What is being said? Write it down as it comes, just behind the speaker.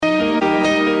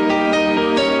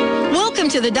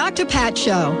to the Dr. Pat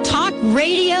Show. Talk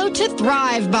radio to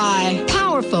thrive by.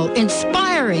 Powerful,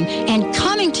 inspiring, and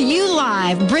coming to you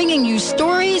live, bringing you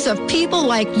stories of people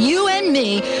like you and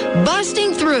me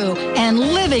busting through and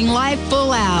living life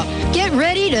full out. Get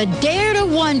ready to dare to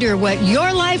wonder what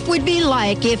your life would be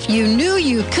like if you knew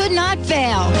you could not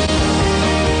fail.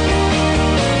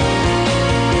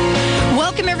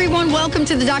 Welcome, everyone. Welcome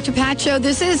to the Dr. Pat Show.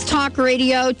 This is Talk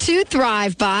Radio to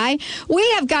Thrive By. We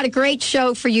have got a great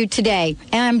show for you today.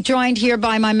 And I'm joined here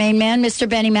by my main man, Mr.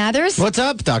 Benny Mathers. What's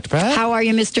up, Dr. Pat? How are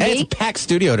you, Mr. B? Hey, it's a packed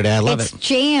studio today. I love it. It's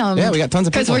jammed. Yeah, we got tons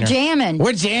of people because we're jamming.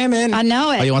 We're jamming. I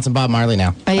know it. Oh, you want some Bob Marley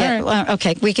now? Yeah. Right. Well,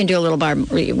 okay, we can do a little Bob.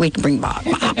 We can bring Bob.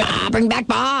 Bring back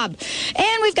Bob.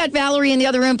 And we've got Valerie in the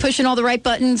other room pushing all the right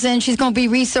buttons, and she's going to be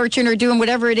researching or doing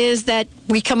whatever it is that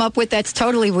we come up with that's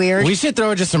totally weird. We should throw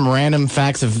her just some random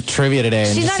facts of trivia today. And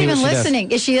she's just not even listening.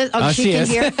 Does. Is she? Oh, she can is.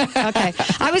 hear? Okay.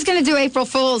 I was going to do April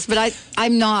Fool's, but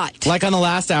I'm not. Like on the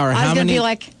last hour, I was going to be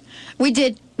like, we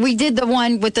did the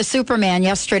one with the Superman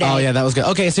yesterday. Oh, yeah, that was good.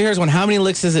 Okay, so here's one. How many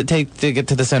licks does it take to get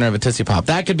to the center of a Tootsie Pop?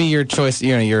 That could be your choice,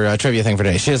 your trivia thing for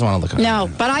today. She doesn't want to look at it. No,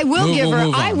 but I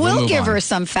will give her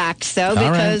some facts, though,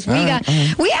 because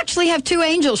we actually have 2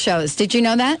 Angel shows. Did you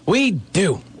know that? We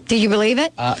do. Do you believe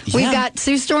it? Yeah. We've got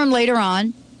Sue Storm later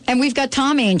on, and we've got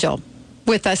Tom Angell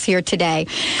with us here today.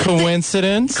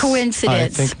 Coincidence?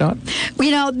 Coincidence. I think not. You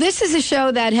know, this is a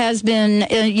show that has been,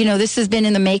 this has been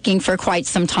in the making for quite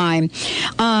some time.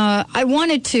 I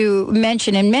wanted to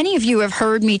mention, and many of you have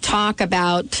heard me talk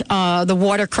about the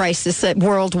water crisis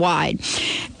worldwide.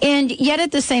 And yet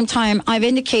at the same time, I've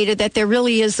indicated that there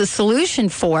really is a solution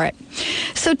for it.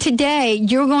 So today,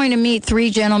 you're going to meet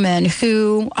 3 gentlemen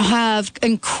who have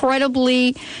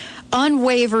incredibly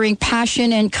unwavering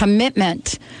passion and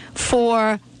commitment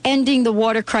for ending the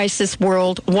water crisis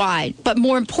worldwide. But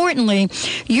more importantly,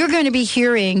 you're going to be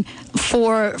hearing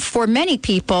for many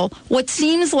people what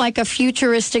seems like a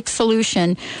futuristic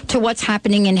solution to what's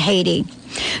happening in Haiti.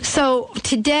 So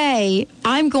today,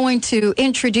 I'm going to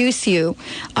introduce you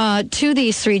to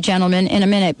these 3 gentlemen in a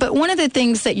minute. But one of the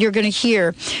things that you're going to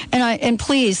hear, and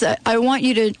please, I want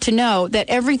you to know that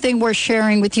everything we're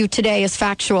sharing with you today is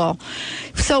factual.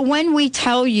 So when we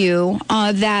tell you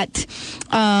that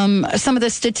some of the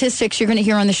statistics you're going to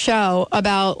hear on the show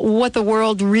about what the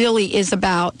world really is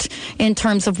about in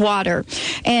terms of water,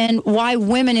 and why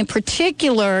women in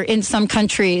particular in some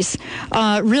countries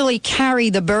really carry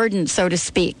the burden, so to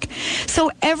speak.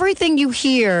 So everything you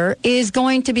hear is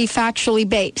going to be factually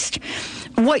based.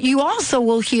 What you also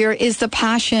will hear is the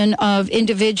passion of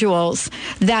individuals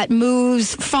that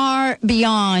moves far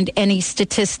beyond any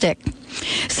statistic.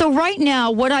 So right now,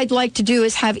 what I'd like to do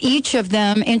is have each of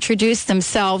them introduce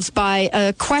themselves by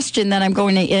a question that I'm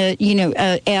going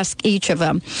to, ask each of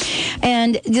them.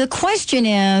 And the question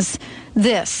is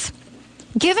this: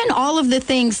 given all of the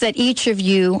things that each of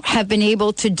you have been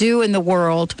able to do in the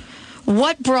world,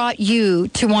 what brought you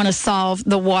to want to solve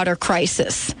the water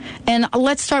crisis? And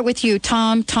let's start with you,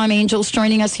 Tom. Tom Angell's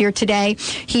joining us here today.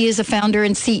 He is a founder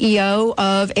and CEO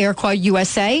of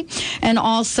AirquaUSA, and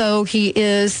also he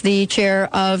is the chair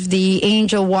of the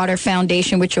Angel Water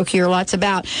Foundation, which you'll hear lots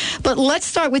about. But let's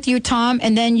start with you, Tom,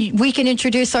 and then we can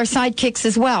introduce our sidekicks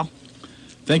as well.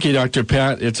 Thank you, Dr.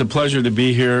 Pat. It's a pleasure to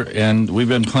be here, and we've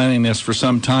been planning this for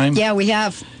some time. Yeah, we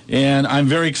have. And I'm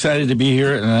very excited to be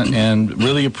here and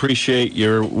really appreciate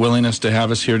your willingness to have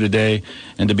us here today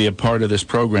and to be a part of this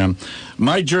program.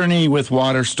 My journey with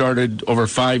water started over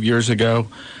 5 years ago.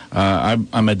 I'm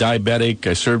a diabetic.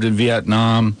 I served in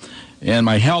Vietnam, and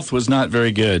my health was not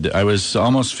very good. I was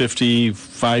almost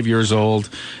 55 years old,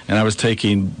 and I was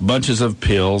taking bunches of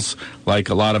pills like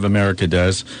a lot of America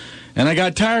does. And I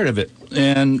got tired of it.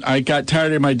 And I got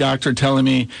tired of my doctor telling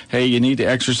me, hey, you need to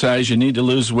exercise, you need to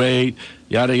lose weight,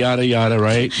 yada, yada, yada,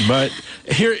 right? But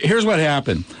here's what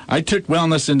happened. I took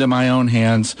wellness into my own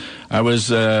hands. I was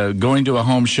going to a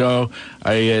home show.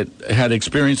 I had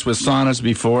experience with saunas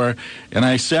before, and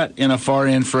I sat in a far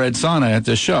infrared sauna at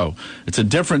the show. It's a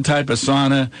different type of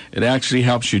sauna. It actually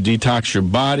helps you detox your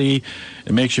body.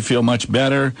 It makes you feel much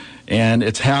better, and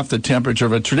it's half the temperature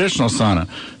of a traditional sauna.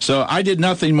 So I did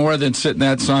nothing more than sit in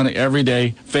that sauna every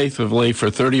day faithfully for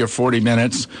 30 or 40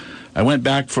 minutes. I went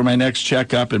back for my next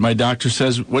checkup, and my doctor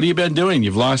says, what have you been doing?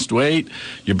 You've lost weight,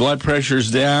 your blood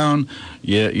pressure's down,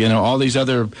 you know, all these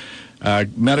other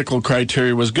medical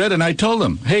criteria was good. And I told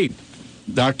him, hey,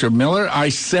 Dr. Miller, I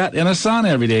sat in a sauna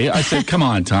every day. I said, come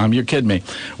on, Tom, you're kidding me.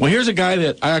 Well, here's a guy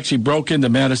that I actually broke into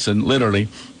medicine, literally,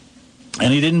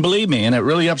 and he didn't believe me, and it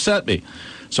really upset me.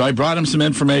 So I brought him some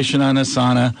information on a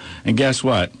sauna, and guess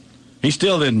what? He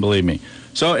still didn't believe me.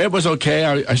 So it was okay.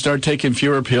 I started taking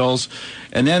fewer pills.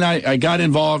 And then I got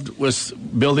involved with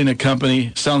building a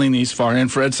company selling these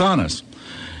far-infrared saunas.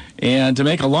 And to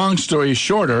make a long story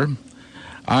shorter,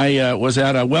 I was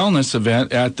at a wellness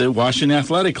event at the Washington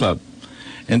Athletic Club.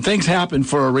 And things happen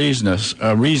for a reason,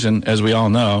 as we all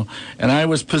know. And I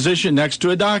was positioned next to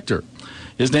a doctor.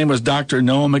 His name was Dr.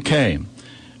 Noah McKay.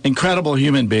 Incredible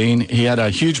human being. He had a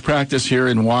huge practice here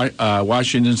in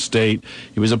Washington State.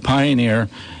 He was a pioneer.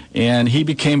 And he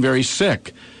became very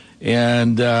sick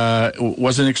and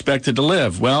wasn't expected to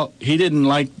live. Well, he didn't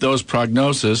like those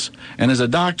prognoses, and as a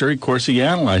doctor, of course, he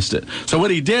analyzed it. So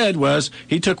what he did was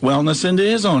he took wellness into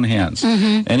his own hands,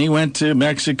 and he went to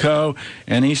Mexico,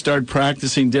 and he started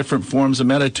practicing different forms of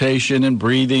meditation and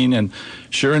breathing, and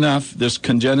sure enough, this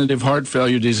congenital heart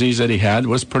failure disease that he had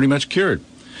was pretty much cured.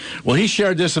 Well, he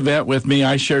shared this event with me.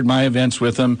 I shared my events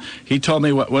with him. He told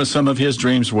me what some of his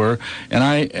dreams were, and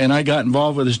I got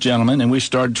involved with this gentleman, and we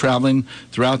started traveling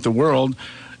throughout the world.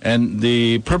 And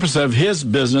the purpose of his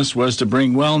business was to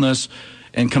bring wellness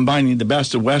and combining the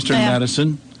best of Western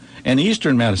medicine and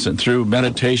Eastern medicine through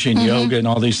meditation, yoga, and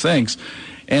all these things.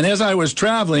 And as I was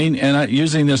traveling and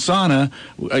using the sauna,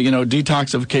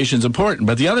 detoxification is important.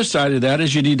 But the other side of that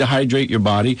is you need to hydrate your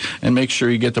body and make sure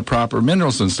you get the proper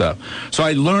minerals and stuff. So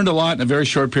I learned a lot in a very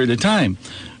short period of time.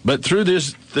 But through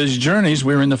these journeys,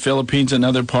 we were in the Philippines and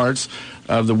other parts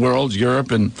of the world,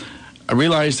 Europe, and I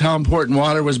realized how important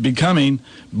water was becoming,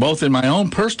 both in my own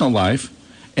personal life,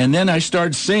 and then I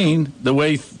started seeing the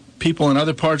way people in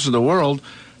other parts of the world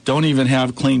don't even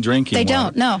have clean drinking water. They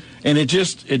don't, no. And it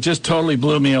just totally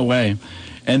blew me away.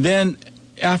 And then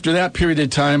after that period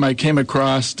of time, I came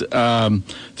across,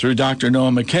 through Dr. Noah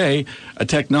McKay, a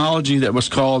technology that was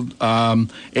called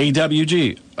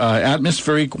AWG,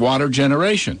 atmospheric water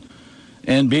generation.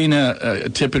 And being a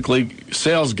typically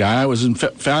sales guy, I was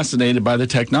fascinated by the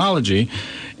technology.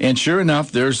 And sure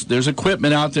enough, there's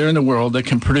equipment out there in the world that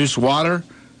can produce water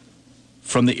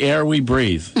from the air we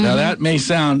breathe. Now, that may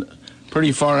sound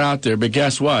pretty far out there, but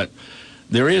guess what?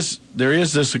 There is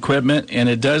this equipment, and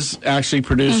it does actually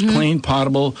produce clean,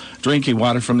 potable drinking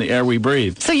water from the air we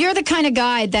breathe. So you're the kind of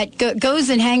guy that goes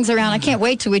and hangs around. I can't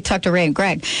wait till we talk to Ray and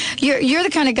Greg. You're the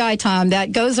kind of guy, Tom,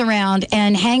 that goes around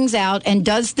and hangs out and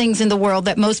does things in the world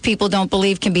that most people don't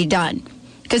believe can be done.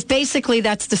 Because basically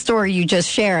that's the story you just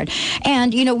shared.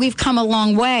 And, we've come a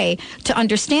long way to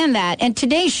understand that. And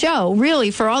today's show,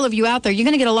 really, for all of you out there, you're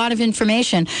going to get a lot of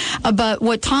information about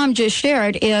what Tom just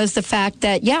shared is the fact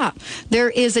that, there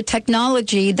is a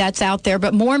technology that's out there.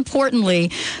 But more importantly,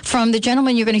 from the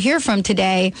gentleman you're going to hear from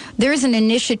today, there is an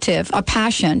initiative, a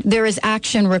passion. There is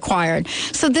action required.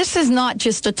 So this is not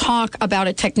just a talk about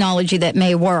a technology that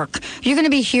may work. You're going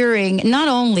to be hearing not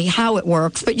only how it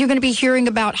works, but you're going to be hearing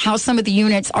about how some of the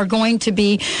units are going to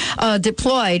be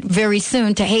deployed very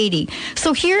soon to Haiti.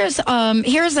 So here's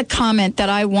a comment that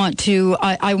I want to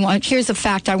here's a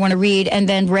fact I want to read, and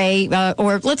then Ray,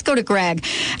 or let's go to Greg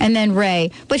and then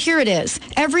Ray. But here it is: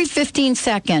 every 15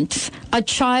 seconds, a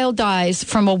child dies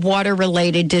from a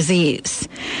water-related disease.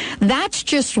 That's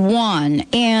just one.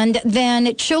 And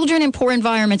then children in poor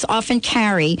environments often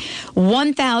carry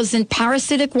 1,000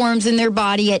 parasitic worms in their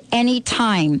body at any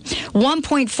time.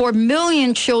 1.4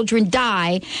 million children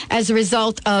die as a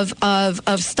result of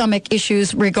stomach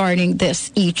issues regarding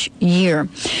this each year.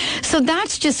 So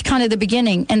that's just kind of the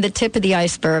beginning and the tip of the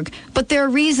iceberg. But there are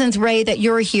reasons, Ray, that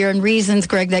you're here, and reasons,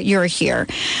 Greg, that you're here.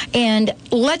 And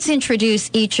let's introduce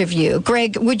each of you.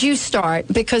 Greg, would you start?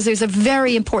 Because there's a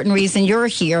very important reason you're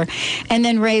here. And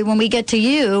then, Ray, when we get to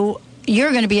you,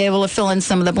 you're going to be able to fill in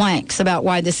some of the blanks about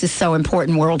why this is so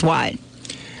important worldwide.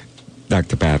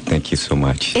 Dr. Pat, thank you so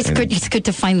much. It's good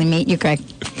to finally meet you, Greg.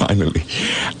 Finally.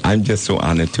 I'm just so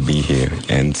honored to be here.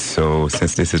 And so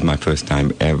since this is my first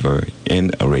time ever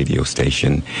in a radio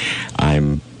station,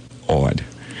 I'm awed.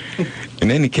 In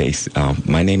any case,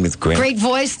 my name is Greg. Great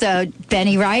voice, though,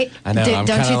 Benny, right? I know. I'm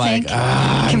don't you like, think?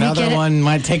 Can another one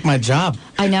might take my job.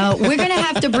 I know. We're going to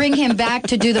have to bring him back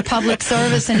to do the public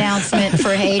service announcement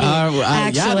for Haiti. Actually,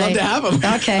 yeah, I'd love to have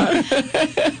Okay.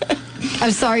 him.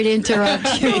 I'm sorry to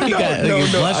interrupt you. You're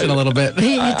blushing a little bit.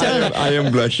 I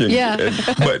am blushing. Yeah.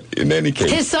 But in any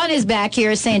case, his son is back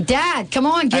here saying, "Dad, come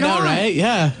on, get on." Right?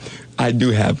 Yeah. I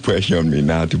do have pressure on me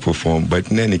now to perform,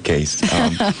 but in any case,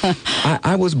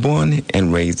 I was born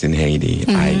and raised in Haiti.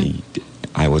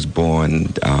 I was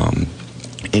born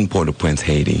in Port-au-Prince,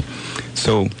 Haiti.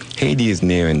 So Haiti is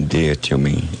near and dear to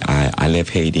me. I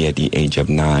left Haiti at the age of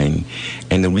 9,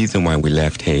 and the reason why we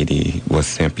left Haiti was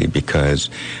simply because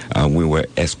we were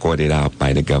escorted out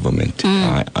by the government.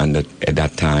 At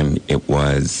that time, it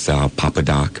was Papa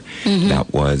Doc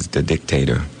that was the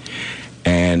dictator.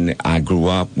 And I grew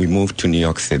up, we moved to New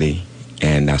York City,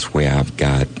 and that's where I've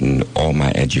gotten all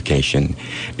my education.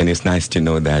 And it's nice to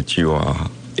know that you are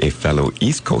a fellow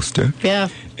East Coaster. Yeah.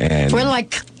 And we're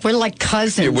like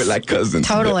cousins. Yeah, we're like cousins.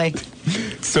 Totally.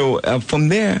 So from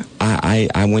there,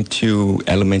 I went to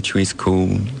elementary school,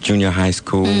 junior high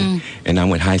school, and I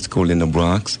went high school in the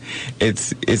Bronx.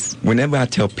 It's whenever I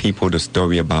tell people the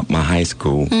story about my high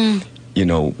school, you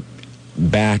know,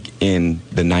 back in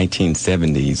the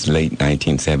 1970s, late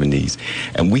 1970s,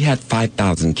 and we had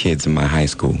 5,000 kids in my high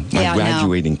school. My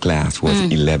graduating class was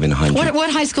 1,100.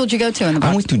 What high school did you go to in the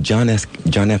Bronx? I went to John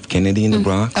F. Kennedy in the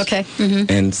Bronx. Okay.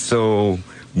 And so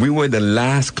we were the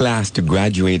last class to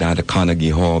graduate out of Carnegie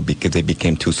Hall because they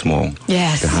became too small.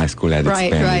 Yes. The high school had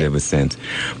expanded ever since.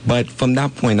 But from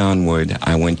that point onward,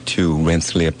 I went to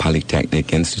Rensselaer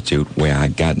Polytechnic Institute, where I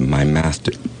got my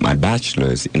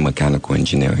bachelor's in mechanical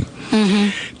engineering.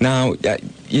 Now,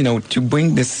 you know, to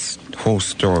bring this whole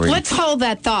story. Let's hold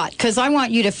that thought, because I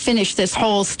want you to finish this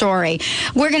whole story.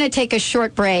 We're going to take a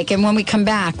short break, and when we come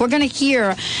back, we're going to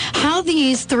hear how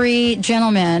these three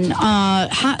gentlemen,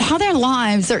 how their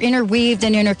lives are interweaved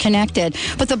and interconnected.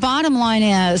 But the bottom line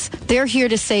is, they're here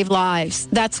to save lives.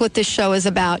 That's what this show is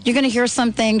about. You're going to hear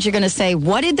some things. You're going to say,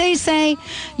 what did they say?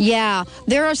 Yeah,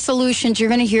 there are solutions you're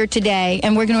going to hear today,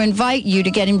 and we're going to invite you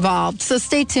to get involved. So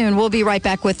stay tuned. We'll be right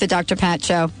back with the Dr. Pat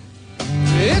Show.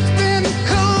 It's been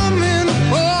coming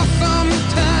for some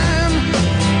time.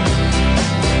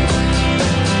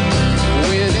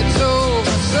 When it's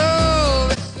over, so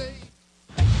they say.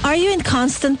 Are you in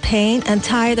constant pain and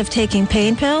tired of taking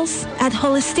pain pills? At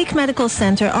Holistic Medical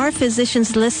Center, our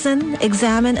physicians listen,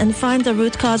 examine, and find the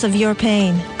root cause of your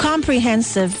pain.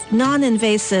 Comprehensive,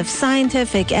 non-invasive,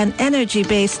 scientific, and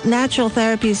energy-based natural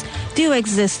therapies do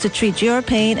exist to treat your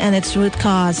pain and its root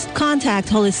cause. Contact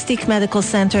Holistic Medical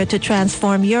Center to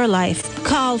transform your life.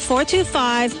 Call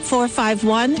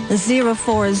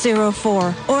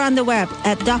 425-451-0404 or on the web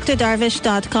at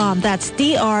drdarvish.com. That's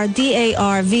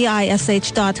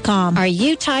drdarvish.com. Are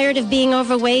you tired of being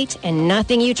overweight and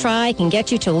nothing you try can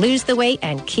get you to lose the weight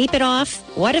and keep it off?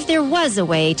 What if there was a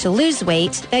way to lose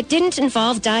weight that didn't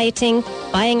involve dieting,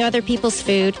 buying other people's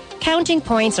food, counting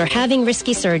points, or having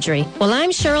risky surgery? Well, I'm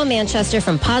Cheryl Manchester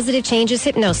from Positive Changes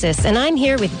Hypnosis, and I'm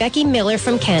here with Becky Miller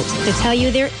from Kent to tell you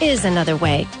there is another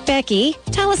way. Becky,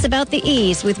 tell us about the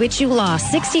ease with which you lost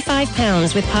 65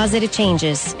 pounds with Positive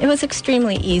Changes. It was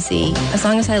extremely easy. As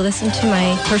long as I listened to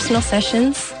my personal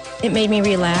sessions, it made me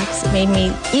relax. It made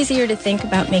me easier to think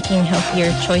about making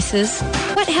healthier choices.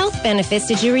 What health benefits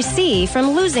did you receive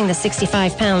from losing the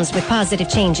 65 pounds with Positive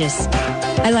Changes?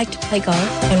 I like to play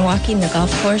golf, and walking the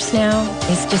golf course now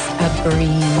is just a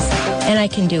breeze. And I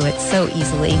can do it so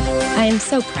easily. I am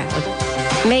so proud.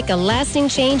 Make a lasting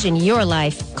change in your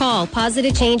life. Call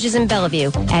Positive Changes in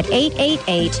Bellevue at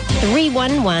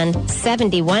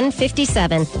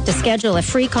 888-311-7157 to schedule a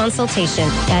free consultation.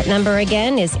 That number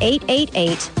again is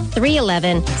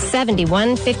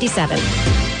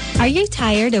 888-311-7157. Are you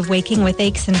tired of waking with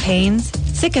aches and pains?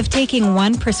 Sick of taking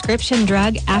one prescription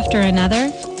drug after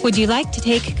another? Would you like to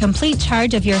take complete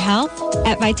charge of your health?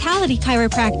 At Vitality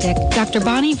Chiropractic, Dr.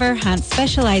 Bonnie Verhunt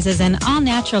specializes in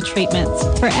all-natural treatments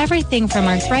for everything from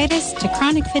arthritis to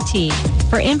chronic fatigue.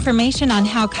 For information on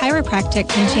how chiropractic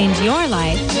can change your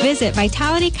life, visit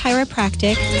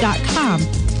vitalitychiropractic.com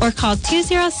or call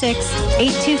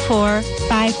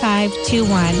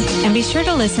 206-824-5521. And be sure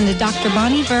to listen to Dr.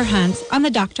 Bonnie Verhunt on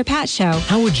The Dr. Pat Show.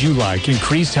 How would you like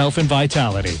increased health and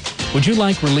vitality? Would you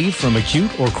like relief from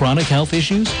acute or chronic health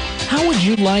issues? How would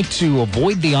you like to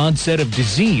avoid the onset of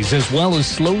disease as well as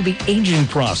slow the aging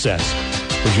process?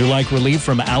 Would you like relief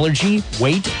from allergy,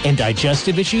 weight, and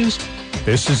digestive issues?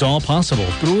 This is all possible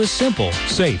through a simple,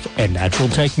 safe, and natural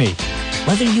technique.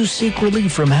 Whether you seek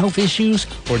relief from health issues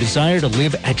or desire to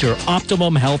live at your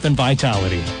optimum health and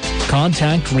vitality,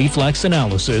 contact reflex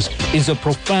analysis is a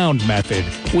profound method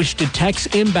which detects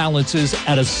imbalances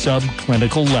at a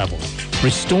subclinical level,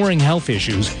 restoring health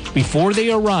issues before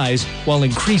they arise while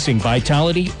increasing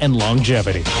vitality and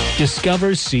longevity.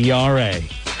 Discover CRA.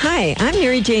 Hi, I'm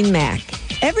Mary Jane Mack.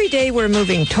 Every day we're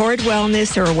moving toward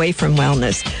wellness or away from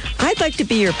wellness. I'd like to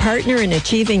be your partner in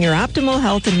achieving your optimal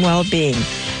health and well-being.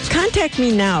 Contact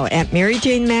me now at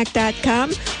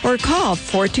maryjanemack.com or call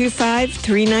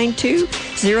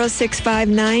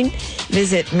 425-392-0659.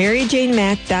 Visit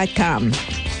maryjanemack.com.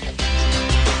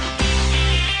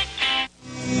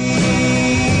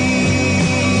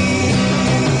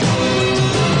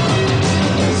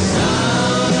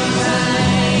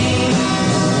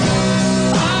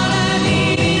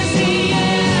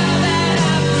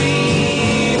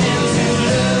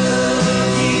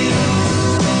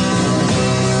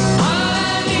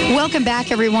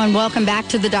 back, everyone. Welcome back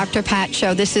to the Dr. Pat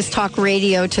Show. This is Talk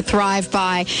Radio to Thrive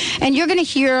By. And you're going to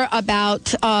hear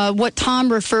about what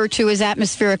Tom referred to as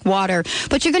atmospheric water.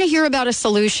 But you're going to hear about a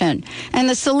solution. And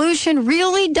the solution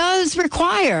really does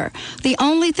require, the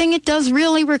only thing it does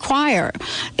really require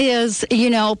is,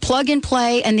 plug and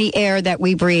play and the air that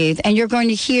we breathe. And you're going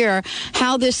to hear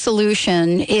how this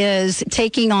solution is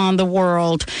taking on the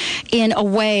world in a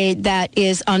way that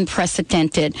is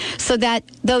unprecedented. So that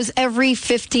those every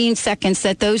 15 seconds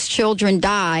that those children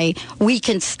die, we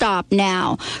can stop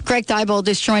now. Greg Diebold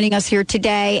is joining us here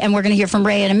today, and we're going to hear from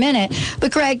Ray in a minute.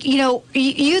 But Greg,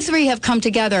 you three have come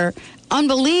together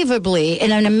unbelievably,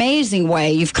 in an amazing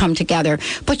way. You've come together,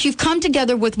 but you've come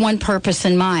together with one purpose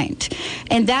in mind,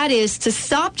 and that is to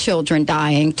stop children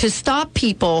dying, to stop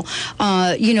people,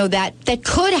 that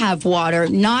could have water,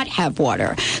 not have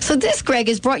water. So this, Greg,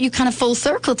 has brought you kind of full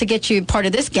circle to get you part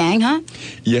of this gang, huh?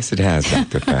 Yes, it has,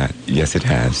 Dr. Pat. Yes, it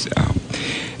has.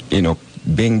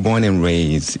 Being born and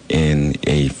raised in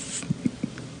a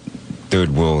third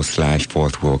world /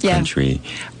 fourth world country,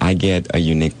 I get a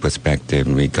unique perspective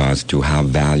in regards to how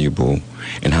valuable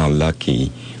and how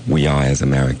lucky we are as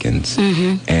Americans.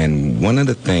 Mm-hmm. And one of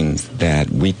the things that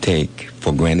we take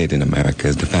for granted in America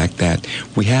is the fact that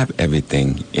we have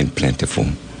everything in plentiful.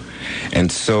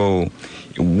 And so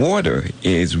water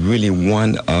is really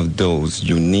one of those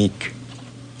unique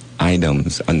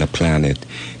items on the planet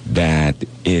that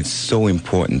is so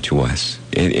important to us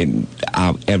in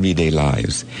our everyday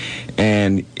lives.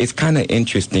 And it's kind of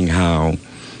interesting how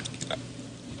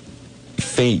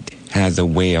fate has a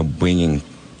way of bringing,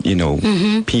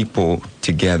 people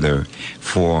together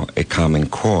for a common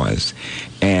cause.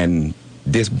 And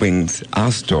this brings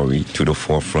our story to the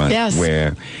forefront,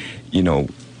 where,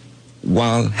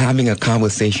 while having a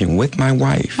conversation with my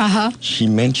wife, she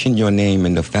mentioned your name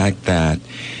and the fact that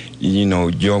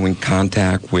you're in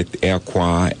contact with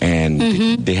AirQua, and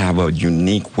they have a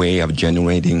unique way of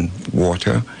generating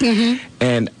water.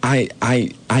 And I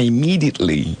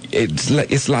immediately,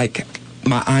 it's like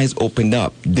my eyes opened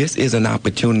up. This is an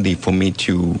opportunity for me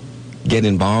to get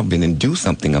involved in and do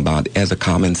something about it as a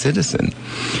common citizen.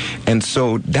 And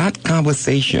so that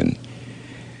conversation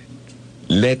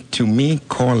led to me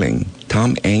calling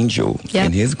Tom Angell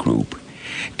and his group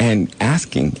and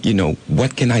asking,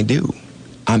 what can I do?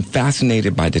 I'm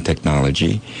fascinated by the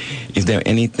technology. Is there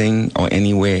anything or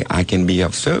any way I can be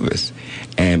of service?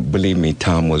 And believe me,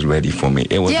 Tom was ready for me.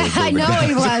 It was I know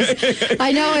he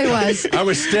was. I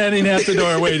was standing at the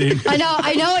door waiting. I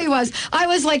know he was. I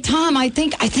was like, Tom, I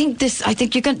think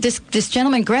you're going. This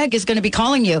gentleman, Greg, is going to be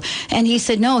calling you. And he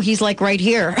said, no, he's like right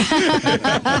here.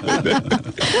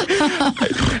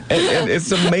 and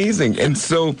it's amazing. And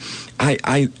so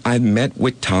I met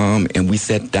with Tom, and we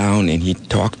sat down, and he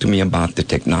talked to me about the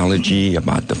technology,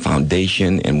 about the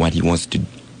foundation, and what he wants to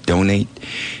donate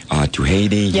to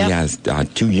Haiti. He has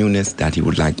 2 units that he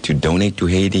would like to donate to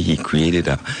Haiti. He created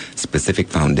a specific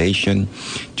foundation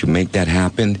to make that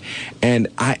happen. And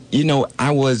I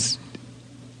was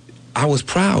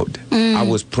proud. I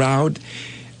was proud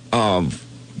of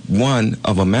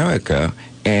America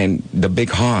and the big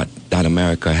heart that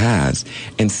America has.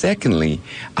 And secondly,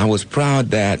 I was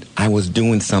proud that I was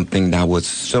doing something that was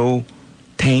so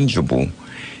tangible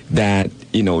that,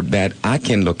 that I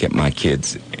can look at my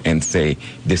kids and say,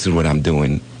 this is what I'm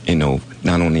doing,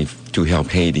 not only to help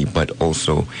Haiti, but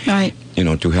also,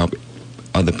 to help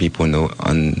other people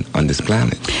on this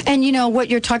planet. And what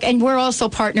you're talking, and we're also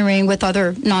partnering with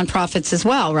other nonprofits as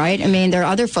well, right? I mean, there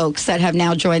are other folks that have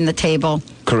now joined the table.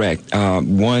 Correct.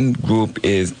 One group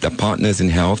is the Partners in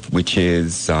Health, which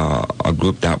is a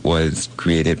group that was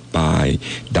created by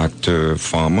Dr.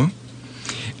 Farmer.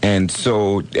 And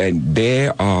so they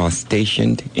are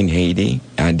stationed in Haiti,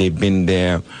 and they've been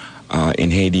there in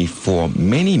Haiti for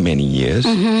many, many years,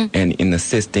 and in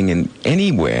assisting in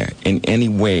anywhere, in any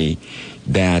way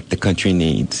that the country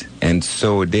needs. And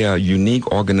so they are a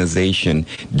unique organization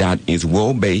that is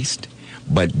world-based,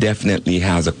 but definitely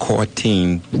has a core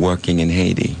team working in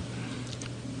Haiti.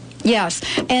 Yes,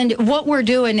 and what we're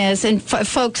doing is, and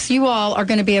folks, you all are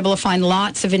going to be able to find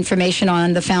lots of information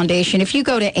on the foundation. If you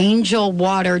go to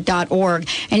angellwater.org,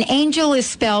 and Angell is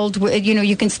spelled,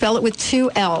 you can spell it with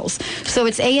 2 L's. So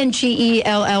it's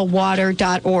ANGELL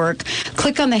water.org.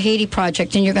 Click on the Haiti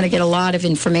Project, and you're going to get a lot of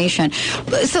information.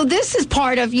 So this is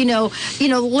part of,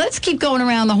 let's keep going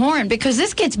around the horn, because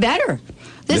this gets better.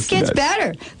 This gets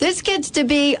better. This gets to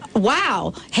be,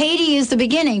 wow, Haiti is the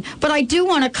beginning. But I do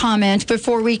want to comment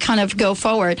before we kind of go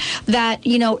forward that,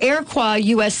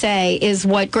 AirquaUSA is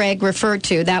what Greg referred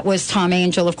to. That was Tom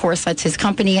Angell, of course, that's his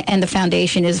company, and the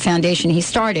foundation is a foundation he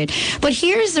started. But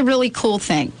here's the really cool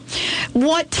thing.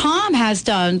 What Tom has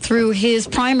done through his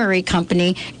primary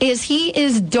company is he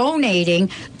is donating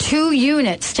 2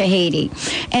 units to Haiti.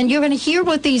 And you're going to hear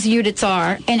what these units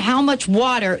are and how much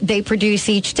water they produce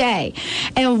each day.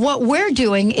 And what we're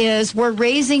doing is we're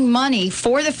raising money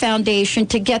for the foundation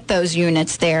to get those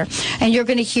units there. And you're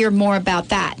going to hear more about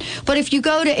that. But if you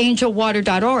go to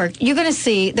angelwater.org, you're going to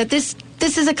see that this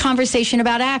is a conversation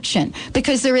about action,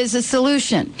 because there is a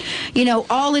solution. You know,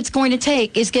 all it's going to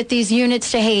take is get these units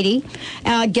to Haiti,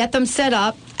 get them set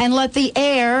up, and let the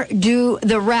air do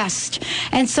the rest.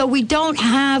 And so we don't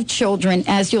have children,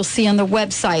 as you'll see on the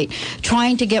website,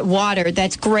 trying to get water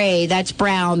that's gray, that's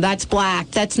brown, that's black,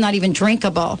 that's not even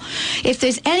drinkable. If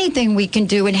there's anything we can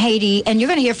do in Haiti, and you're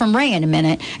going to hear from Ray in a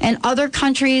minute, and other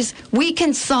countries, we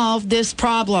can solve this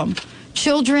problem.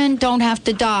 Children don't have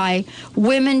to die.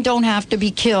 Women don't have to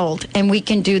be killed. And we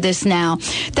can do this now.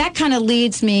 That kind of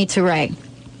leads me to Ray.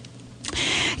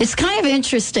 It's kind of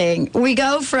interesting. We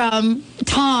go from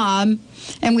Tom,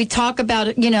 and we talk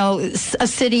about, you know, a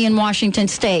city in Washington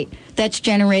State that's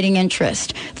generating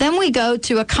interest. Then we go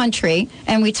to a country,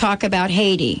 and we talk about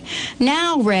Haiti.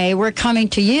 Now, Ray, we're coming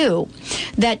to you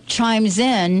that chimes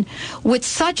in with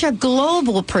such a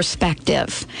global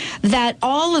perspective that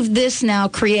all of this now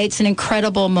creates an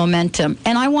incredible momentum.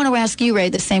 And I want to ask you, Ray,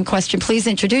 the same question. Please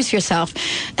introduce yourself.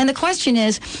 And the question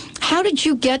is, how did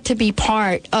you get to be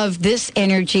part of this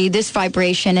energy, this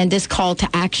vibration, and this call to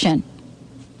action?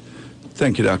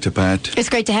 Thank you, Dr. Pat. It's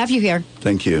great to have you here.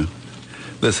 Thank you.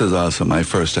 This is also my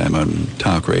first time on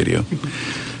talk radio.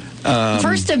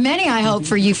 First of many, I hope,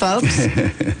 for you folks.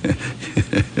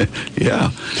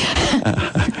 Yeah.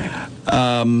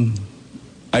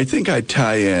 I think I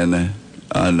tie in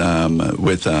on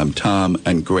with Tom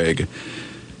and Greg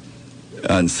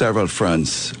on several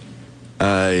fronts.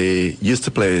 I used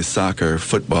to play soccer,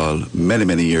 football, many,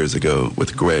 many years ago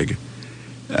with Greg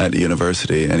at the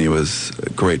university, and he was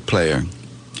a great player.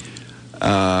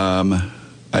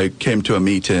 I came to a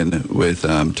meeting with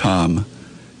Tom,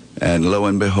 and lo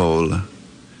and behold,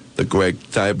 the Greg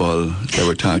Thibault that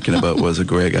we're talking about was a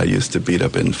Greg I used to beat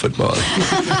up in football.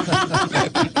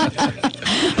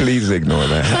 Please ignore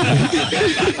that.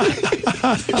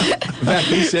 In fact,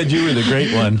 he said you were the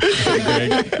great one,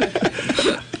 Greg.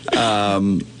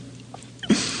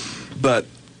 But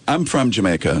I'm from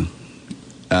Jamaica.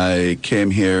 I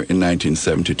came here in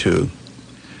 1972,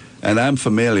 and I'm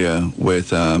familiar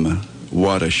with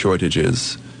water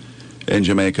shortages. In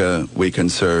Jamaica, we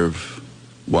conserve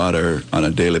water on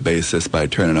a daily basis by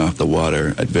turning off the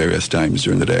water at various times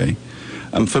during the day.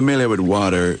 I'm familiar with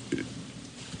water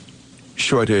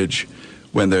shortage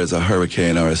when there's a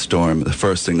hurricane or a storm. The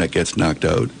first thing that gets knocked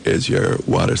out is your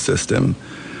water system.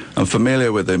 I'm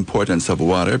familiar with the importance of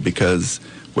water because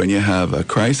when you have a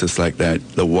crisis like that,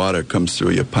 the water comes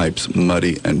through your pipes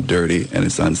muddy and dirty, and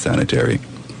it's unsanitary.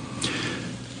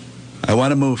 I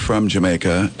want to move from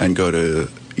Jamaica and go to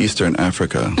Eastern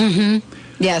Africa. Mm-hmm.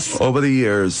 Yes. Over the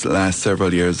years, last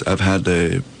several years, I've had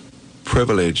the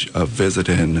privilege of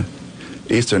visiting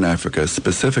Eastern Africa,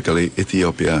 specifically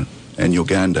Ethiopia and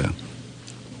Uganda.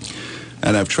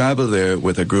 And I've traveled there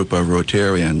with a group of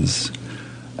Rotarians.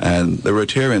 And the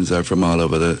Rotarians are from all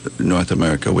over North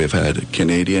America. We've had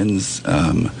Canadians,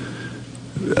 a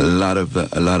lot of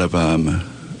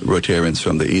Rotarians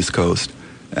from the East Coast,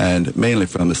 and mainly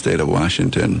from the state of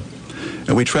Washington.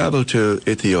 And we traveled to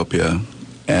Ethiopia,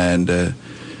 and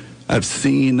I've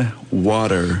seen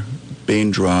water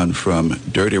being drawn from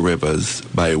dirty rivers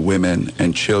by women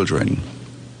and children.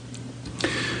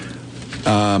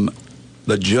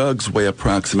 The jugs weigh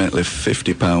approximately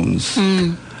 50 pounds.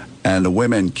 And the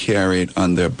women carried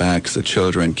on their backs, the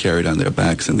children carried on their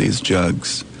backs in these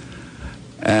jugs.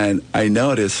 And I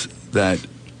noticed that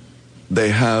they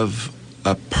have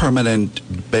a permanent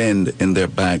bend in their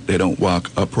back. They don't walk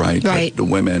upright. Right. The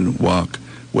women walk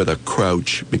with a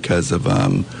crouch because of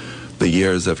the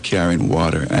years of carrying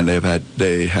water. And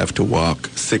they have to walk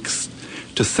 6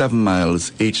 to 7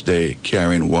 miles each day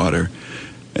carrying water.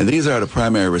 And these are the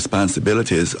primary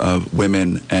responsibilities of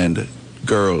women and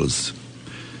girls.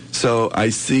 So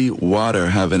I see water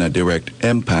having a direct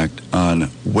impact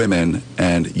on women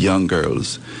and young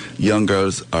girls. Young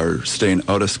girls are staying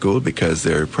out of school because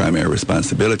their primary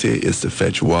responsibility is to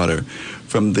fetch water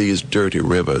from these dirty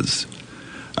rivers.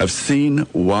 I've seen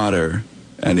water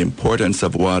and the importance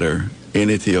of water in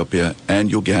Ethiopia and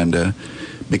Uganda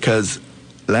because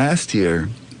last year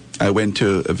I went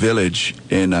to a village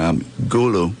in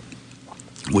Gulu,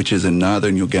 which is in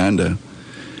northern Uganda,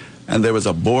 and there was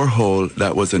a borehole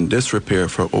that was in disrepair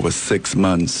for over 6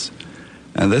 months.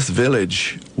 And this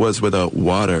village was without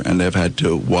water, and they've had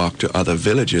to walk to other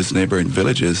villages, neighboring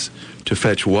villages, to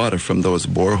fetch water from those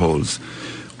boreholes.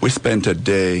 We spent a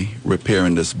day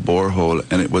repairing this borehole,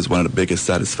 and it was one of the biggest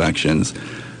satisfactions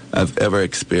I've ever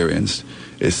experienced,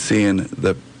 is seeing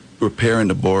the repairing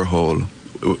the borehole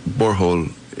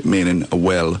meaning a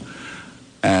well,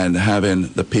 and having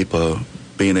the people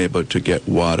being able to get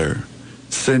water.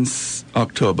 Since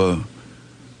October,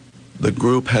 the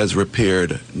group has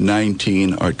repaired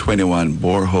 19 or 21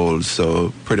 boreholes,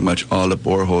 so pretty much all the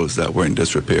boreholes that were in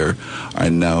disrepair are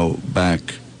now back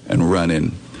and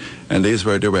running. And these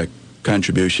were direct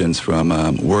contributions from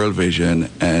World Vision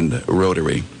and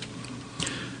Rotary.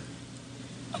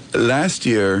 Last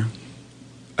year,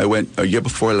 a year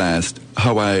before last,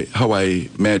 how I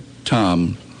met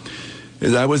Tom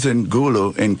is I was in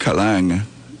Gulu in Kalang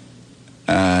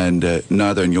and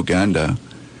northern Uganda,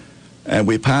 and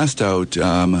we passed out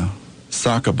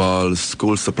soccer balls,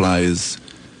 school supplies,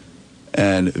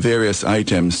 and various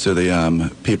items to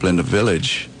the people in the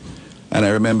village. And I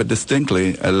remember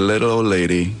distinctly a little old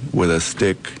lady with a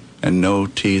stick and no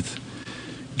teeth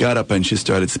got up and she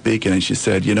started speaking, and she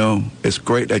said, you know, it's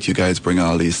great that you guys bring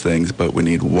all these things, but we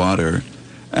need water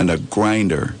and a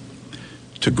grinder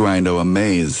to grind our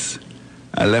maize.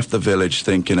 I left the village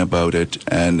thinking about it,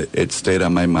 and it stayed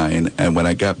on my mind. And when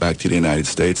I got back to the United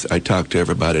States, I talked to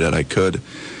everybody that I could.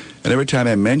 And every time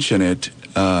I mention it,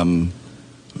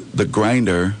 the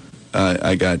grinder,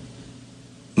 I got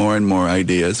more and more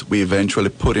ideas. We eventually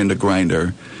put in the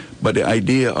grinder, but the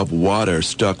idea of water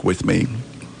stuck with me.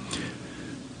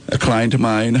 A client of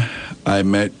mine I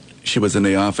met, she was in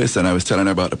the office, and I was telling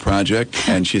her about the project,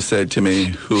 and she said to me,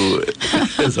 who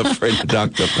is a friend of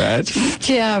Dr. Pat.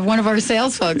 Yeah, one of our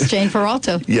sales folks, Jane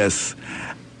Peralta. Yes.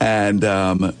 And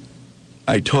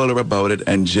I told her about it,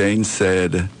 and Jane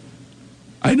said,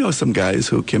 I know some guys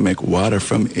who can make water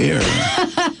from air.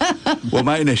 Well,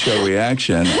 my initial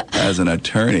reaction as an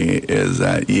attorney is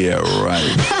that, yeah,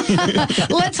 right.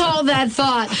 Let's hold that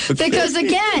thought. Because,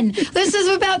 again, this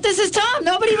is Tom.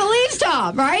 Nobody believes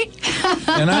Tom, right?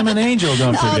 And I'm an angel,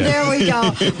 don't forget. Oh, there we go.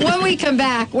 When we come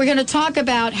back, we're going to talk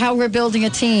about how we're building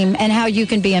a team and how you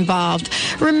can be involved.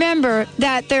 Remember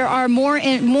that there are more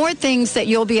things that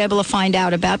you'll be able to find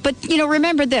out about. But, you know,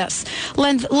 remember this.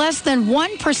 Less than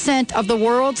 1% of the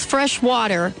world's fresh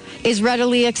water is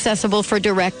readily accessible for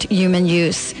direct human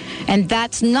use. And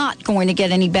that's not going to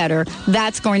get any better.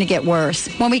 That's going to get worse.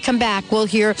 When we come back, we'll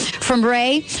hear from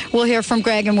Ray, we'll hear from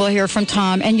Greg, and we'll hear from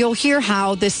Tom, and you'll hear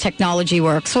how this technology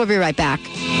works. We'll be right back.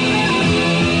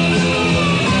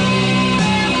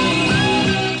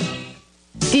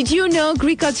 Did you know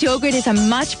Greek God's yogurt is a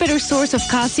much better source of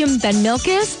calcium than milk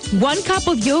is? 1 cup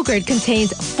of yogurt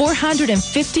contains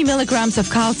 450 milligrams of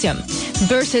calcium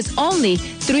versus only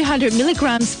 300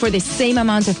 milligrams for the same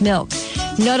amount of milk.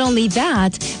 Not only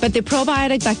that, but the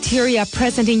probiotic bacteria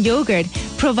present in yogurt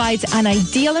provides an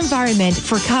ideal environment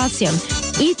for calcium.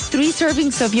 Eat 3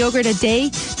 servings of yogurt a day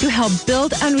to help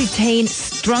build and retain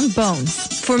strong bones.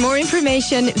 For more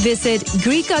information, visit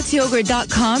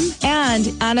GreekGodsYogurt.com and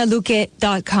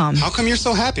AnnaLuque.com. How come you're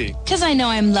so happy? Because I know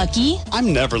I'm lucky.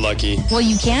 I'm never lucky. Well,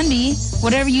 you can be.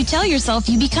 Whatever you tell yourself,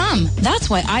 you become. That's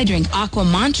why I drink Aqua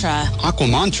Mantra. Aqua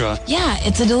Mantra? Yeah,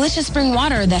 it's a delicious spring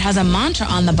water that has a mantra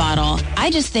on the bottle. I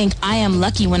just think I am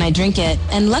lucky when I drink it,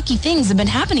 and lucky things have been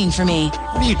happening for me.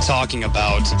 What are you talking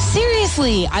about?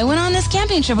 Seriously, I went on this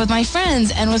camping trip with my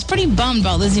friends and was pretty bummed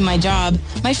about losing my job.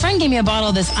 My friend gave me a bottle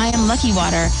of this I Am Lucky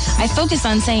water. I focused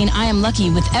on saying I am lucky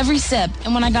with every sip,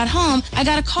 and when I got home, I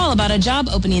got a call about a job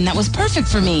opening that was perfect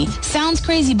for me. Sounds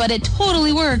crazy, but it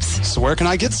totally works. So where can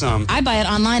I get some? I buy it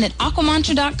online at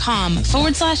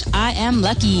aquamantra.com/I am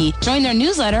lucky. Join their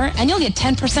newsletter and you'll get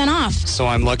 10% off. So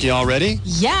I'm lucky already?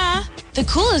 Yeah. The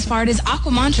coolest part is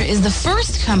Aqua Mantra is the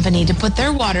first company to put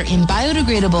their water in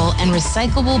biodegradable and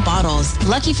recyclable bottles.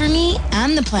 Lucky for me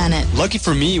and the planet. Lucky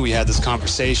for me we had this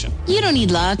conversation. You don't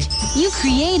need luck. You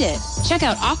create it. Check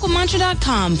out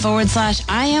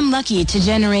aquamantra.com/I am lucky to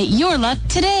generate your luck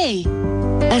today.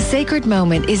 A Sacred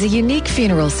Moment is a unique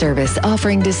funeral service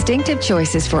offering distinctive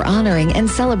choices for honoring and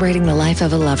celebrating the life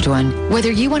of a loved one.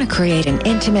 Whether you want to create an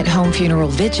intimate home funeral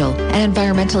vigil, an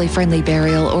environmentally friendly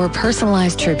burial, or a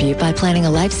personalized tribute by planning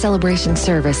a life celebration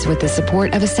service with the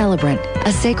support of a celebrant,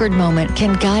 A Sacred Moment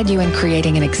can guide you in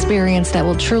creating an experience that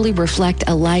will truly reflect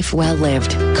a life well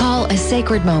lived. Call A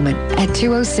Sacred Moment at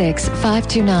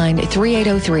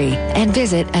 206-529-3803 and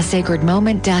visit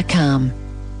asacredmoment.com.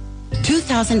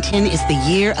 2010 is the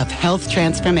year of health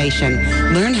transformation.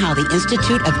 Learn how the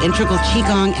Institute of Integral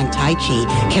Qigong and Tai Chi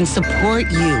can support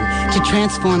you to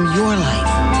transform your life.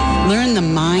 Learn the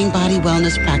mind-body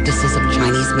wellness practices of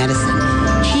Chinese medicine.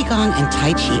 Qigong and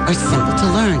Tai Chi are simple to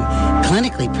learn,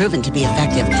 clinically proven to be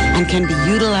effective, and can be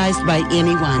utilized by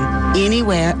anyone,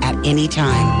 anywhere, at any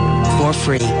time, for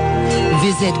free.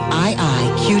 Visit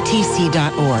iiqtc.org.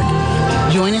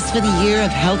 Join us for the year of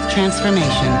health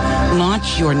transformation.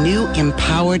 Launch your new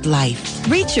empowered life.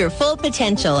 Reach your full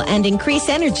potential and increase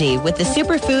energy with the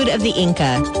superfood of the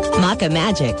Inca, Maca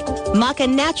Magic. Maca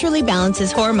naturally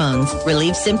balances hormones,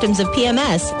 relieves symptoms of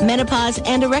PMS, menopause,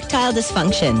 and erectile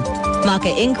dysfunction.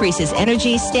 Maca increases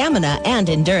energy, stamina, and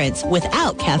endurance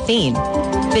without caffeine.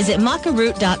 Visit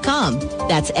macaroot.com.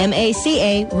 That's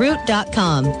M-A-C-A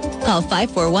root.com. Call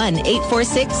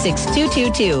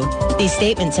 541-846-6222. These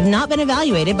statements have not been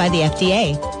evaluated by the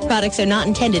FDA. Products are not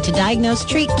intended to diagnose,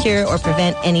 treat, cure, or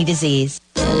prevent any disease.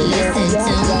 Listen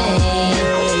to me.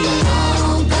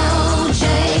 Don't go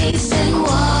chasing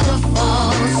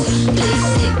waterfalls. Please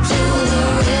stick to the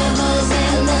rivers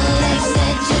and the lakes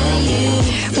that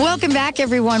you use. Welcome back,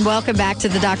 everyone. Welcome back to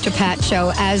the Dr. Pat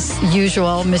Show. As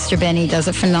usual, Mr. Benny does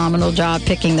a phenomenal job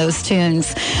picking those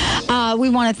tunes. We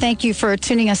want to thank you for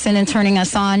tuning us in and turning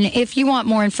us on. If you want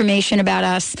more information about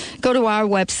us, go to our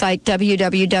website,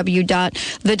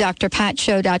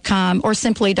 www.thedrpatshow.com, or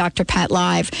simply Dr. Pat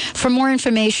Live. For more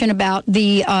information about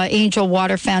the Angel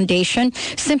Water Foundation,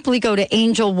 simply go to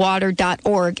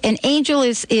angelwater.org. And Angel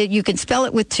is, you can spell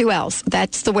it with 2 L's.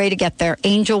 That's the way to get there,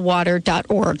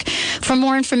 angelwater.org. For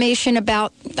more information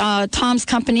about Tom's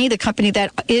company, the company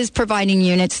that is providing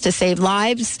units to save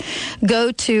lives,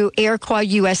 go to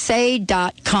AirquaUSA.com,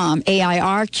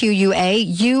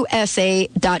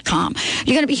 AirquaUSA.com.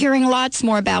 You're going to be hearing lots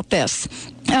more about this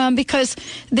because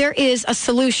there is a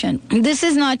solution. This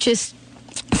is not just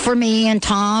for me and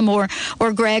Tom or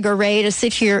Greg or Ray to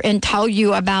sit here and tell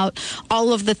you about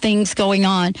all of the things going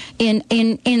on in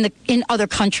other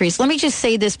countries. Let me just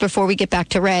say this before we get back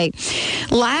to Ray.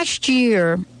 Last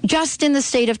year, just in the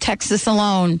state of Texas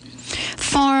alone,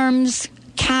 farms,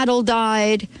 cattle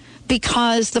died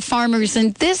because the farmers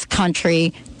in this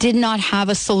country did not have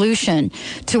a solution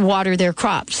to water their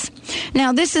crops.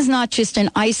 Now, this is not just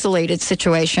an isolated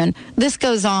situation. This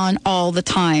goes on all the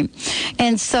time.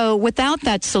 And so without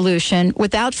that solution,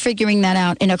 without figuring that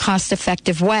out in a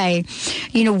cost-effective way,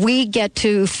 we get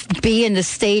to be in the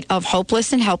state of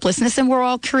hopeless and helplessness, and we're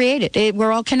all created.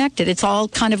 We're all connected. It's all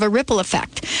kind of a ripple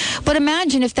effect. But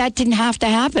imagine if that didn't have to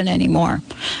happen anymore.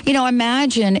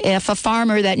 Imagine if a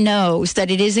farmer that knows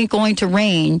that it isn't going to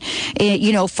rain,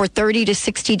 for 30 to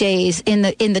 60 days in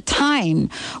the time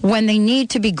when they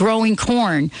need to be growing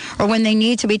corn or when they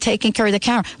need to be taking care of the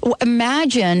cow.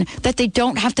 Imagine that they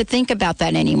don't have to think about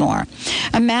that anymore.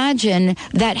 Imagine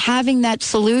that having that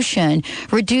solution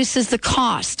reduces the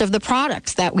cost of the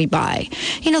products that we buy.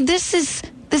 This is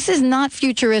not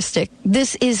futuristic.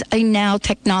 This is a now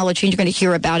technology, and you're going to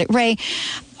hear about it. Ray,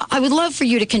 I would love for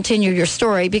you to continue your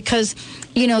story because,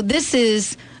 this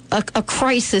is a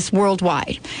crisis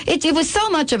worldwide. It was so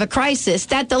much of a crisis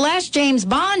that the last James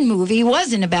Bond movie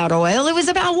wasn't about oil. It was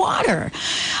about water.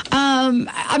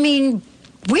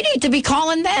 We need to be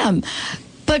calling them.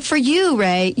 But for you,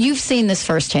 Ray, you've seen this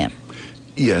firsthand.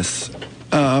 Yes.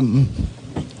 When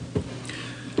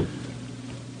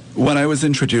I was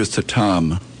introduced to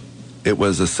Tom, it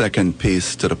was a second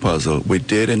piece to the puzzle. We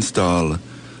did install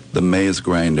the maize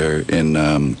grinder in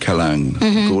Kalang,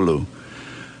 Gulu.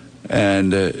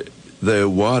 And the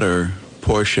water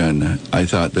portion, I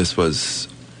thought this was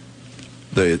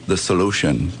the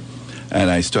solution. And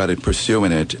I started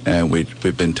pursuing it, and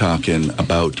we've been talking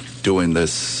about doing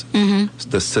this,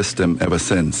 the system ever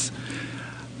since.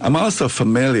 I'm also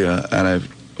familiar, and I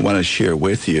want to share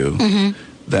with you,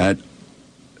 that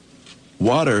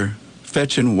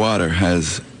fetching water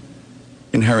has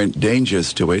inherent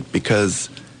dangers to it because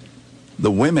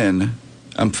the women,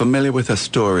 I'm familiar with a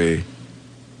story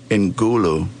in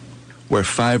Gulu where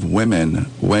 5 women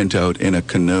went out in a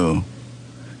canoe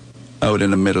out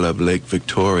in the middle of Lake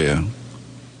Victoria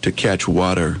to catch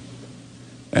water,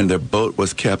 and their boat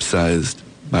was capsized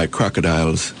by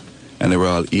crocodiles, and they were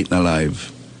all eaten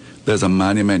alive. There's a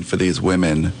monument for these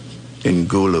women in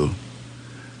Gulu.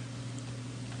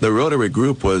 The Rotary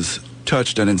group was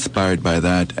touched and inspired by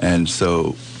that, and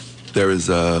so there is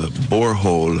a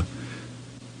borehole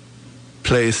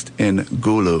placed in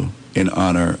Gulu in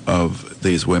honor of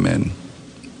these women.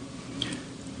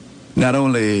 Not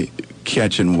only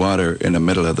catching water in the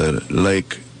middle of the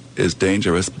lake is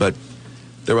dangerous, but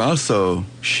they're also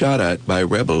shot at by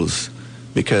rebels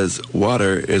because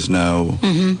water is now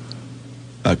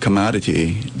a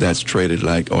commodity that's treated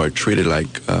like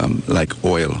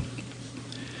oil.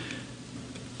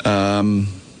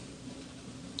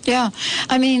 Yeah.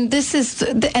 I mean, this is,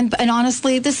 and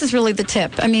honestly, this is really the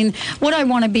tip. I mean, what I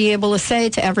want to be able to say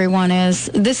to everyone is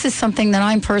this is something that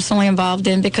I'm personally involved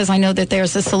in because I know that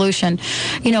there's a solution.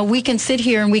 You know, we can sit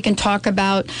here and we can talk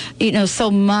about, you know, so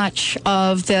much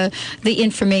of the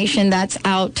information that's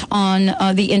out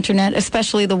on the internet,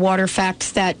 especially the water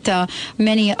facts that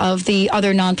many of the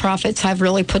other nonprofits have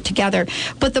really put together.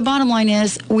 But the bottom line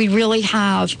is we really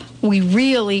have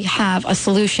a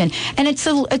solution. And it's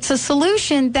a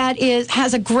solution that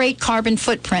has a great carbon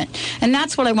footprint. And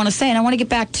that's what I want to say. And I want to get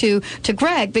back to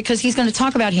Greg because he's going to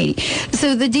talk about Haiti.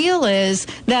 So the deal is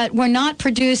that we're not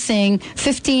producing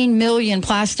 15 million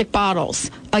plastic bottles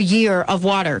a year of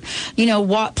water. You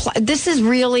know, this is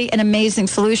really an amazing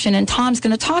solution, and Tom's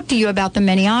going to talk to you about the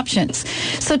many options.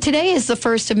 So today is the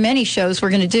first of many shows we're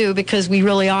going to do because we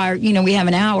really are, you know, we have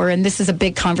an hour, and this is a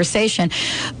big conversation.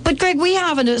 But, Greg, we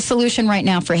have a solution right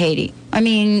now for Haiti. I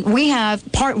mean, we have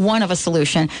part one of a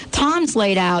solution. Tom's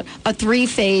laid out a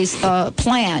three-phase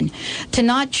plan to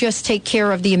not just take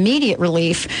care of the immediate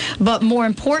relief, but more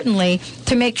importantly,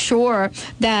 to make sure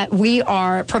that we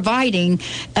are providing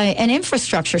an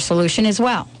infrastructure solution as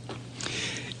well.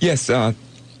 Yes,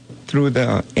 through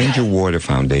the Angel Water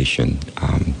Foundation,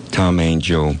 Tom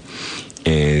Angell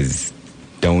is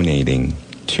donating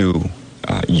 2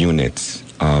 units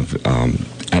of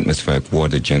atmospheric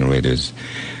water generators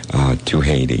to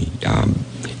Haiti.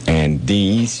 And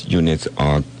these units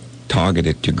are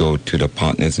targeted to go to the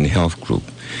Partners in Health group.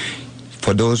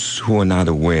 For those who are not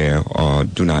aware or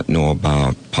do not know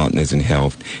about Partners in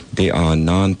Health, they are a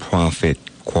nonprofit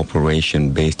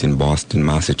corporation based in Boston,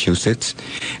 Massachusetts,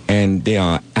 and they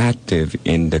are active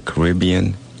in the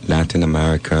Caribbean, Latin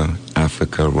America,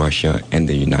 Africa, Russia, and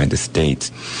the United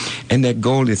States. And their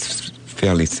goal is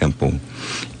fairly simple,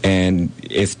 and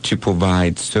it's to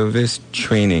provide service,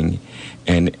 training,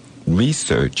 and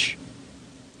research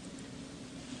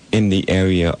in the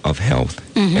area of health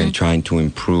and trying to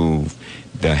improve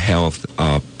the health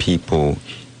of people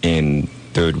in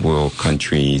third world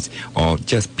countries or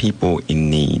just people in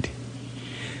need.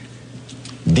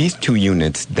 These 2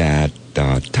 units that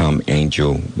Tom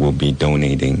Angell will be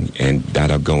donating and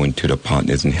that are going to the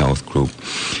Partners in Health group,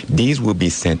 these will be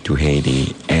sent to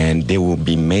Haiti, and they will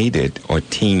be mated or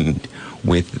teamed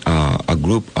with a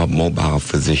group of mobile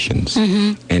physicians.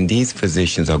 And these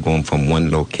physicians are going from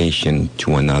one location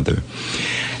to another.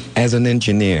 As an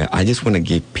engineer, I just want to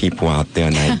give people out there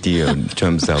an idea in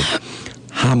terms of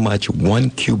how much 1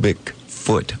 cubic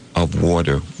foot of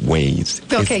water weighs.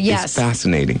 Okay, it's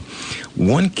fascinating.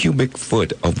 1 cubic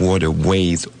foot of water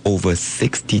weighs over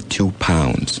 62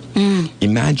 pounds.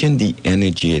 Imagine the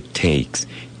energy it takes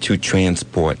to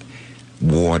transport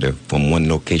water from one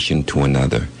location to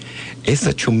another. It's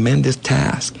a tremendous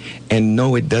task. And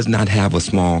no, it does not have a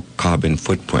small carbon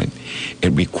footprint.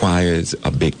 It requires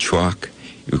a big truck,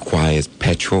 it requires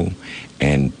petrol,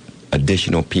 and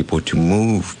additional people to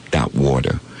move that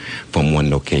water from one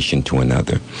location to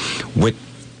another. With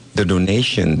the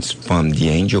donations from the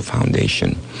Angel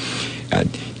Foundation,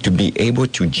 to be able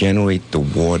to generate the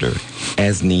water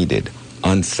as needed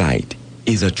on site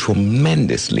is a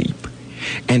tremendous leap.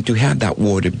 And to have that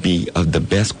water be of the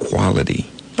best quality.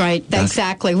 Right,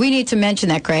 exactly. We need to mention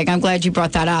that, Greg. I'm glad you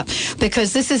brought that up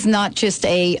because this is not just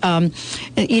a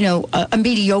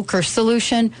mediocre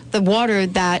solution. The water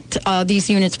that these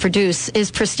units produce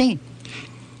is pristine.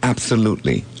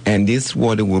 Absolutely. And this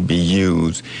water will be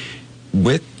used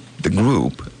with the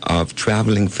group of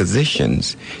traveling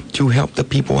physicians to help the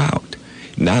people out.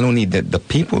 Not only the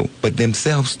people, but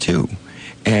themselves too.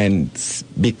 And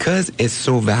because it's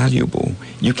so valuable,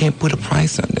 you can't put a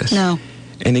price on this. No.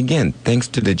 And again, thanks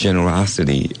to the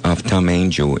generosity of Tom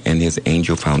Angell and his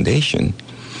Angel Foundation,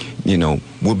 you know,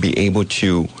 we'll be able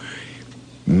to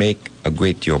make a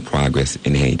great deal of progress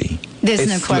in Haiti. There's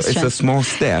no question. It's a small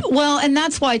step. Well, and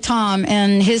that's why Tom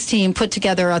and his team put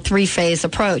together a 3-phase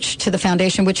approach to the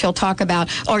foundation, which he'll talk about,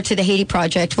 or to the Haiti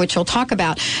project, which he'll talk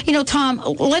about. You know, Tom,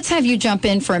 let's have you jump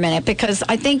in for a minute because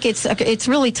I think it's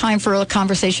really time for a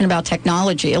conversation about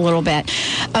technology a little bit.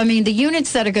 I mean, the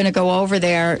units that are going to go over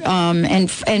there, and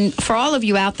for all of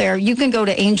you out there, you can go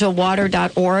to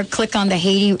angelwater.org, click on the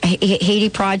Haiti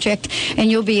project, and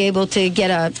you'll be able to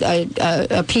get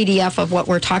a PDF of what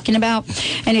we're talking about.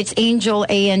 And it's Angell,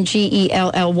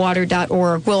 ANGELL,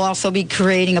 water.org. We'll also be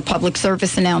creating a public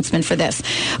service announcement for this.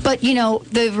 But, you know,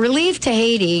 the relief to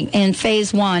Haiti in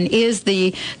phase 1 is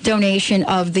the donation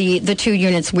of the 2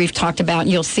 units we've talked about, and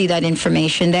you'll see that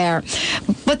information there.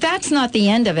 But But that's not the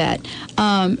end of it.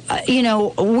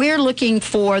 We're looking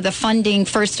for the funding,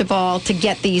 first of all, to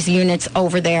get these units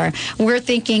over there. We're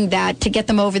thinking that to get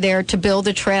them over there, to build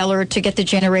a trailer, to get the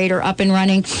generator up and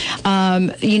running,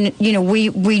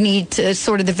 we need to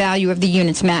sort of the value of the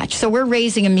units match. So we're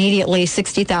raising immediately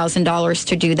 $60,000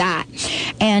 to do that.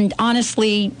 And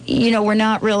honestly, we're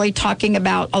not really talking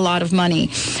about a lot of money.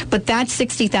 But that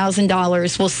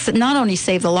 $60,000 will not only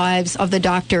save the lives of the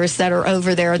doctors that are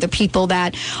over there, the people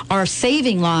that are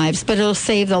saving lives, but it'll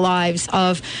save the lives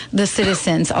of the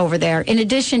citizens over there. In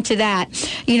addition to that,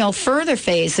 further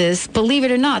phases, believe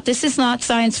it or not, this is not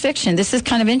science fiction. This is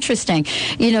kind of interesting.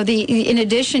 In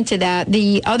addition to that,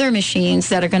 the other machines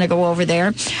that are going to go over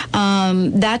there,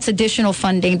 that's additional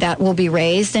funding that will be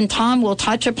raised. And Tom will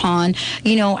touch upon,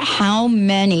 how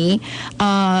many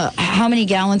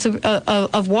gallons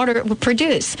of water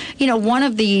produce.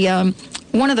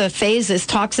 One of the phases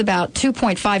talks about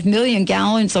 2.5 million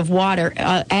gallons of water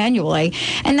annually,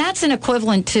 and that's an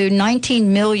equivalent to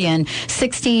 19 million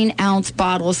 16-ounce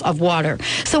bottles of water.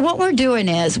 So what we're doing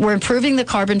is we're improving the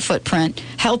carbon footprint,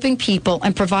 helping people,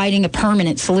 and providing a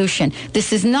permanent solution.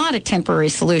 This is not a temporary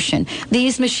solution.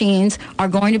 These machines are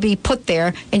going to be put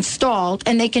there, installed,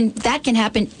 and that can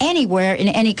happen anywhere in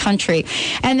any country.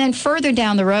 And then further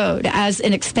down the road, as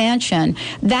an expansion,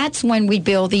 that's when we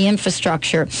build the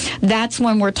infrastructure. That's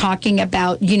when we're talking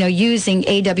about, using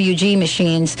AWG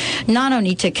machines, not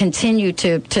only to continue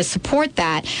to support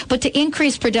that, but to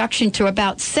increase production to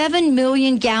about 7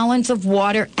 million gallons of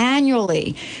water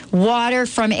annually. Water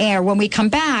from air. When we come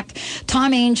back,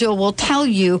 Tom Angell will tell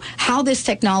you how this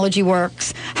technology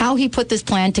works, how he put this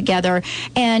plan together,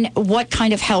 and what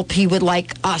kind of help he would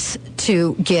like us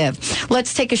to give.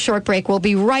 Let's take a short break. We'll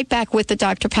be right back with the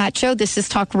Dr. Pat Show. This is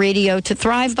Talk Radio to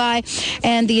Thrive By,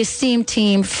 and the esteemed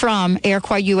team from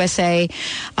AirquaUSA,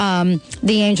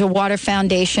 the Angel Water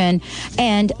Foundation,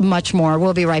 and much more.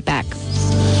 We'll be right back.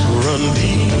 Run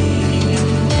deep,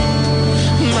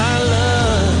 my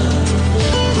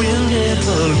love will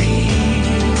never leave.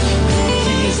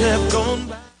 Years have gone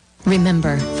by.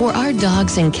 Remember, for our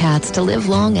dogs and cats to live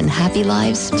long and happy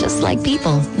lives, just like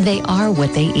people, they are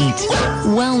what they eat.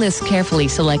 Wellness carefully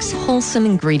selects wholesome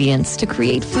ingredients to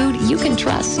create food you can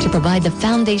trust to provide the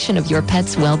foundation of your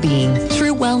pet's well-being.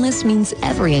 True wellness means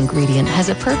every ingredient has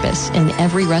a purpose in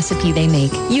every recipe they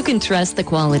make. You can trust the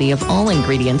quality of all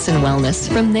ingredients in wellness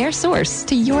from their source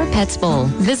to your pet's bowl.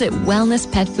 Visit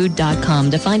wellnesspetfood.com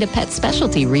to find a pet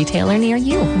specialty retailer near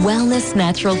you. Wellness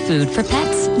natural food for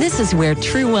pets. This is where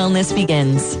true wellness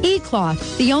begins.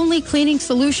 eCloth, the only cleaning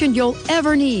solution you'll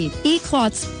ever need.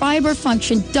 eCloth's fiber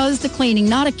function does the cleaning,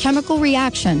 not a chemical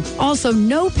reaction. Also,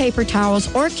 no paper towels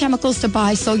or chemicals to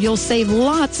buy, so you'll save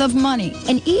lots of money.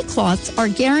 And eCloths are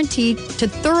guaranteed to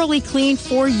thoroughly clean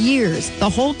for years, the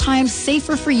whole time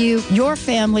safer for you, your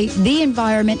family, the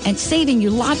environment, and saving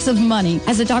you lots of money.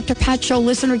 As a Dr. Pat Show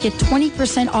listener, get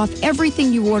 20% off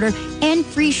everything you order and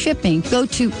free shipping. Go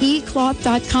to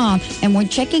ecloth.com, and when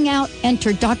checking out,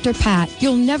 enter Dr. Pat.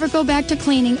 You'll never go back to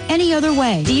cleaning any other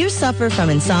way. Do you suffer from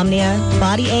insomnia,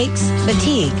 body aches,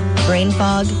 fatigue, brain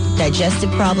fog,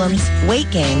 digestive problems, weight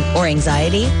gain, or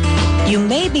anxiety? You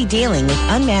may be dealing with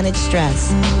unmanaged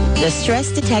stress. The Stress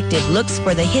Detective looks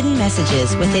for the hidden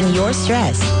messages within your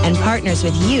stress and partners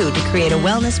with you to create a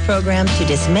wellness program to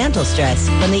dismantle stress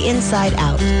from the inside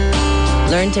out.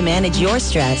 Learn to manage your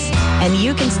stress, and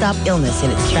you can stop illness in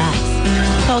its tracks.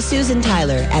 Call Susan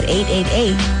Tyler at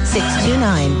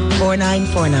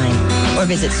 888-629-4949 or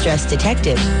visit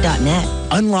stressdetective.net.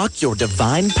 Unlock your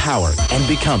divine power and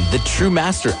become the true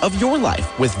master of your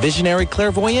life with visionary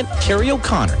clairvoyant Carrie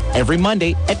O'Connor every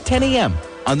Monday at 10 a.m.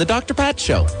 on The Dr. Pat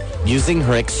Show. Using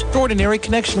her extraordinary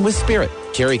connection with Spirit,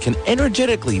 Carrie can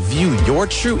energetically view your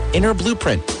true inner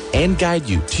blueprint and guide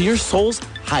you to your soul's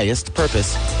highest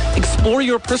purpose. Explore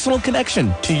your personal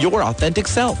connection to your authentic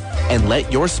self and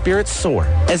let your spirit soar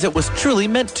as it was truly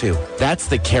meant to. That's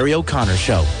The Carrie O'Connor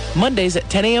Show. Mondays at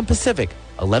 10 a.m. Pacific,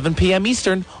 11 p.m.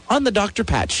 Eastern on The Dr.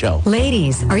 Pat Show.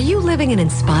 Ladies, are you living an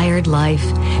inspired life?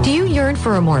 Do you yearn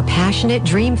for a more passionate,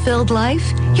 dream-filled life?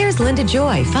 Here's Linda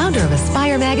Joy, founder of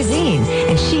Aspire Magazine,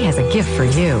 and she has a gift for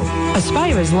you.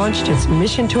 Aspire has launched its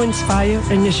Mission to Inspire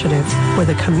initiative with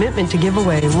a commitment to give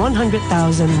away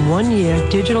 100,000 one-year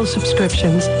digital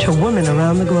subscriptions to women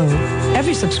around the globe.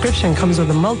 Every subscription comes with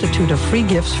a multitude of free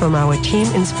gifts from our team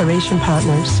inspiration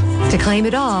partners. To claim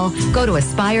it all, go to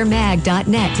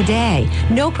aspiremag.net today.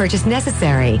 No purchase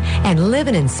necessary. And live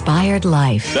an inspired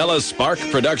life. Bella Spark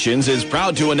Productions is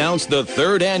proud to announce the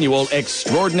 3rd annual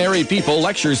Extraordinary People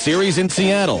Lecture Series in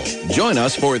Seattle. Join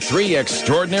us for 3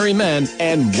 extraordinary men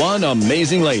and 1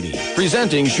 amazing lady.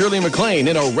 Presenting Shirley MacLaine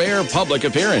in a rare public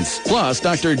appearance. Plus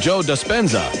Dr. Joe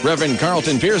Dispenza, Reverend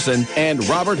Carlton Pearson, and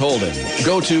Robert Holden.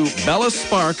 Go to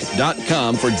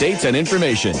bellaspark.com for dates and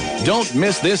information. Don't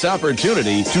miss this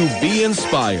opportunity to be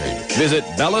inspired. Visit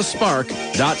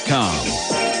bellaspark.com.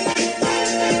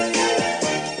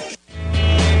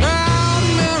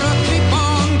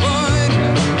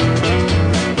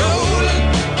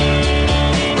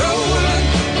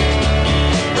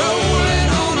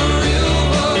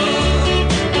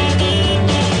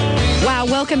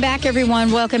 Welcome back,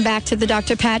 everyone. Welcome back to the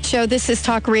Dr. Pat Show. This is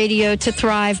Talk Radio to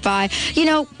Thrive By. You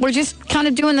know, we're just kind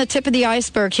of doing the tip of the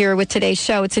iceberg here with today's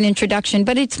show. It's an introduction,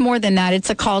 but it's more than that. It's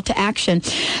a call to action.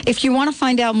 If you want to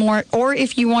find out more, or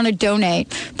if you want to donate,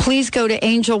 please go to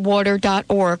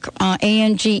angelwater.org,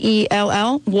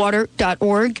 ANGELL,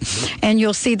 water.org, and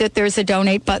you'll see that there's a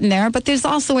donate button there. But there's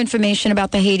also information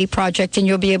about the Haiti Project, and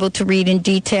you'll be able to read in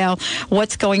detail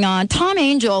what's going on. Tom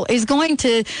Angell is going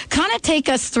to kind of take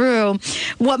us through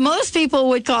what most people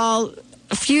would call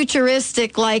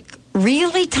futuristic, like,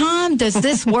 really, Tom? Does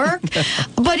this work?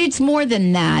 But it's more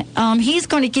than that. He's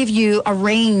going to give you a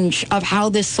range of how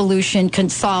this solution can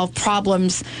solve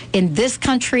problems in this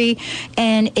country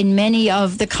and in many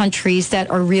of the countries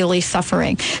that are really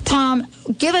suffering. Tom,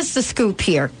 give us the scoop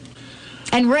here.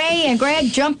 And Ray and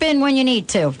Greg, jump in when you need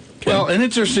to. Well, an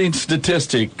interesting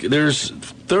statistic, there's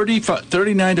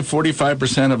 39 to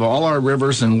 45% of all our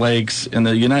rivers and lakes in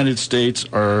the United States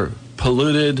are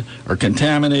polluted or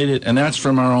contaminated, and that's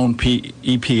from our own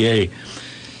EPA.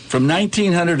 From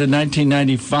 1900 to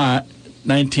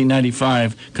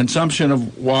 1995, consumption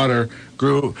of water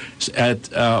grew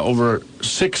at over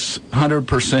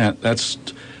 600%. That's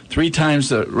 3 times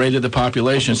the rate of the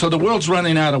population. So the world's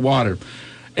running out of water.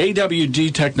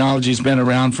 AWG technology has been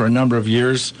around for a number of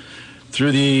years.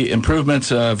 Through the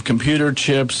improvements of computer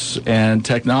chips and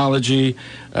technology,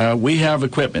 we have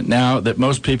equipment now that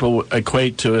most people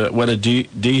equate to what a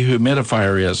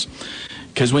dehumidifier is.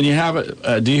 Because when you have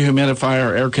a dehumidifier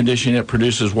or air conditioning, it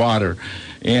produces water.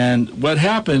 And what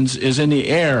happens is in the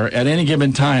air, at any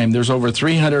given time, there's over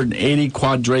 380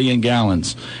 quadrillion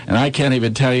gallons. And I can't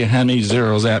even tell you how many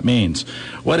zeros that means.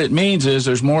 What it means is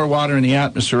there's more water in the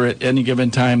atmosphere at any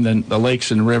given time than the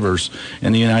lakes and rivers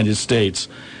in the United States.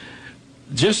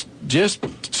 Just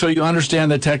so you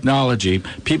understand the technology,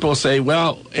 people say,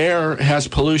 well, air has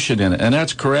pollution in it, and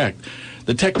that's correct.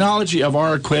 The technology of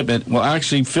our equipment will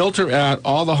actually filter out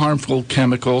all the harmful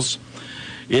chemicals.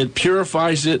 It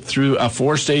purifies it through a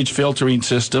 4-stage filtering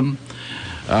system,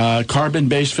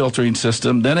 carbon-based filtering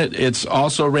system. Then it's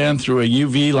also ran through a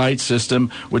UV light system,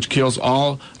 which kills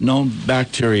all known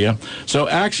bacteria. So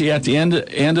actually, at the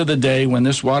end of the day, when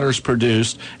this water is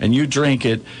produced and you drink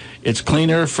it, it's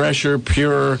cleaner, fresher,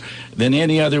 purer than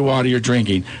any other water you're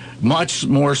drinking. Much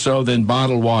more so than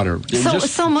bottled water.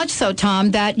 So much so,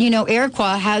 Tom, that,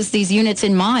 AirQua has these units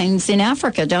in mines in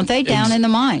Africa, don't they? Down in the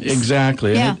mines.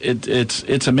 Exactly. Yeah.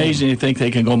 It's amazing to think they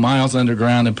can go miles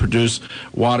underground and produce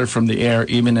water from the air,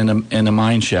 even in a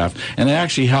mine shaft. And it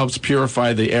actually helps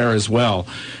purify the air as well.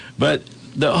 But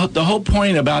the whole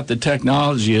point about the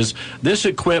technology is this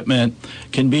equipment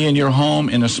can be in your home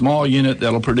in a small unit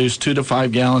that'll produce 2 to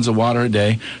 5 gallons of water a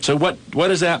day. So what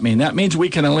does that mean? That means we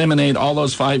can eliminate all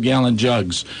those 5-gallon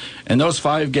jugs. And those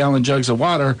 5-gallon jugs of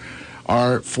water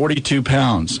are 42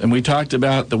 pounds. And we talked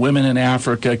about the women in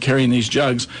Africa carrying these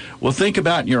jugs. Well, think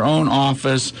about in your own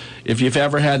office if you've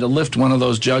ever had to lift one of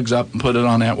those jugs up and put it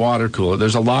on that water cooler.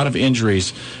 There's a lot of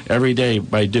injuries every day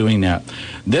by doing that.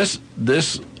 This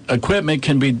equipment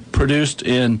can be produced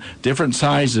in different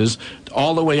sizes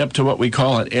all the way up to what we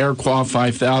call an AirQua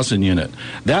 5000 unit.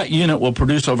 That unit will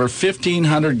produce over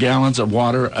 1,500 gallons of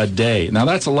water a day. Now,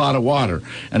 that's a lot of water.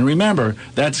 And remember,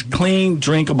 that's clean,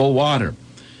 drinkable water.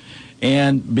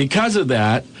 And because of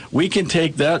that, we can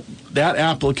take that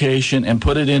application and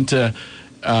put it into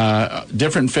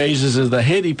different phases of the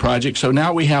Haiti Project. So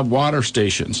now we have water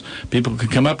stations. People can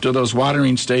come up to those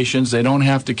watering stations. They don't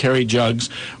have to carry jugs.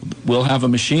 We'll have a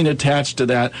machine attached to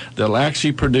that that'll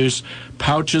actually produce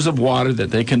pouches of water that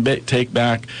they can take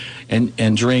back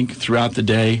and drink throughout the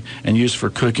day and use for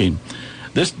cooking.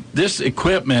 This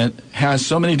equipment has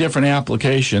so many different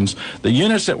applications. The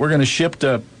units that we're going to ship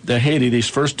to Haiti, these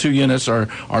first 2 units are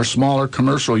smaller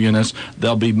commercial units.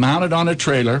 They'll be mounted on a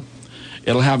trailer.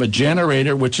 It'll have a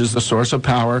generator, which is the source of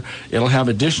power. It'll have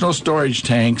additional storage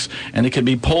tanks, and it can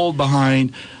be pulled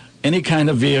behind any kind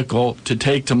of vehicle to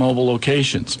take to mobile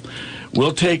locations.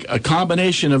 We'll take a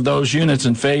combination of those units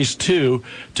in phase 2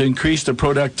 to increase the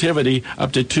productivity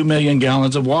up to 2 million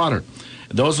gallons of water.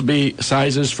 Those will be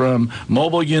sizes from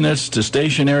mobile units to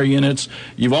stationary units.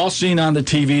 You've all seen on the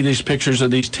TV these pictures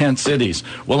of these tent cities.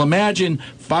 Well, imagine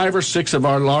 5 or 6 of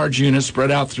our large units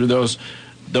spread out through those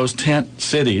tent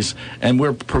cities, and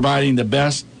we're providing the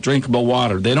best drinkable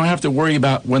water. They don't have to worry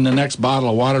about when the next bottle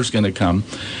of water is going to come.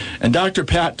 And Dr.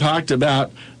 Pat talked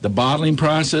about the bottling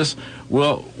process.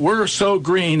 Well, we're so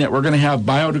green that we're going to have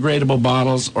biodegradable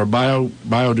bottles or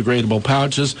biodegradable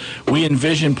pouches. We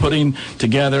envision putting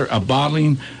together a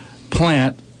bottling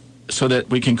plant so that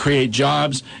we can create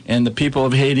jobs and the people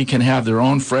of Haiti can have their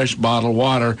own fresh bottled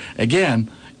water,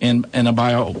 again, in a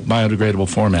biodegradable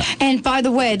format. And by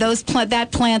the way, that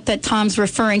plant that Tom's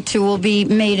referring to will be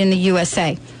made in the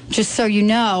USA. Just so you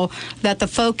know that the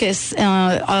focus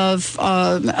of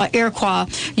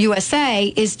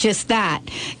AirquaUSA is just that.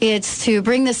 It's to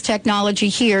bring this technology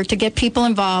here to get people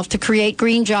involved, to create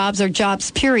green jobs or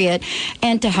jobs, period,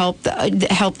 and to help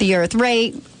the earth.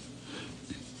 Ray?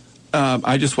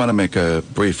 I just want to make a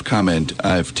brief comment.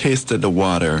 I've tasted the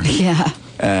water. Yeah.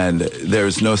 And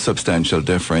there's no substantial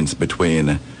difference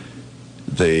between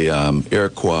the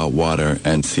AirQua water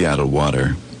and Seattle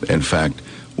water. In fact,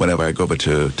 whenever I go over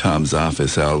to Tom's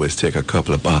office, I always take a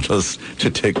couple of bottles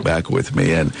to take back with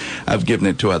me. And I've given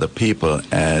it to other people,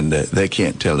 and they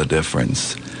can't tell the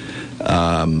difference.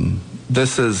 I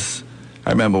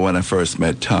remember when I first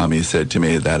met Tom, he said to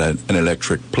me that an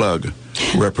electric plug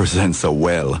represents a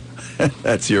well.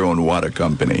 That's your own water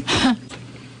company.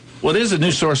 Well, it is a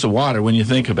new source of water when you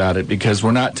think about it, because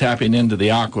we're not tapping into the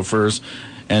aquifers,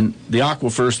 and the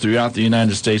aquifers throughout the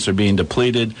United States are being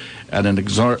depleted at an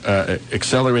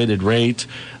accelerated rate.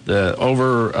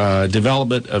 The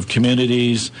development of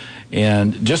communities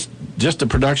and just the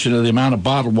production of the amount of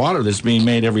bottled water that's being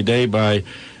made every day by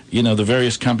the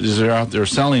various companies that are out there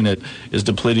selling it is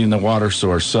depleting the water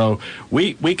source. So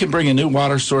we can bring a new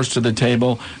water source to the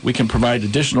table. We can provide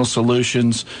additional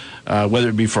solutions, whether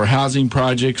it be for housing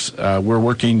projects. We're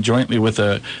working jointly with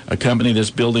a company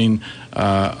that's building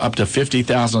up to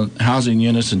 50,000 housing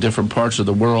units in different parts of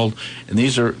the world, and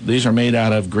these are made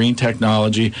out of green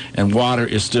technology, and water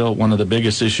is still one of the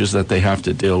biggest issues that they have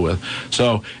to deal with.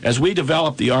 So as we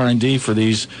develop the R&D for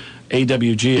these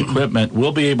AWG equipment,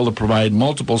 we'll be able to provide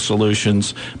multiple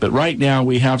solutions, but right now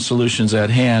we have solutions at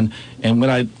hand. And what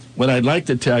I'd like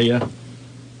to tell you.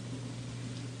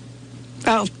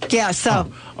 Oh, yeah, so.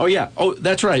 Oh, yeah. Oh,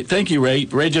 that's right. Thank you, Ray.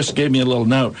 Ray just gave me a little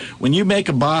note. When you make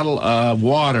a bottle of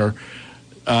water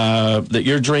that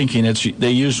you're drinking,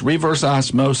 they use reverse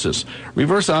osmosis.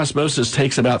 Reverse osmosis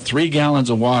takes about 3 gallons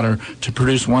of water to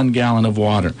produce 1 gallon of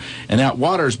water. And that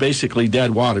water is basically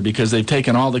dead water because they've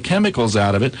taken all the chemicals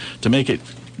out of it to make it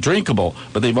drinkable,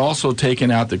 but they've also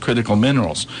taken out the critical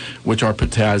minerals, which are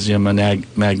potassium and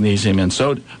magnesium and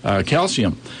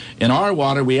calcium. In our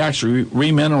water, we actually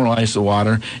remineralize the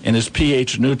water, and it's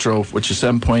pH neutral, which is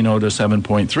 7.0 to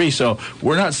 7.3. So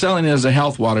we're not selling it as a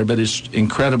health water, but it's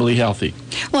incredibly healthy.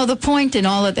 Well, the point in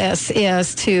all of this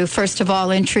is to, first of all,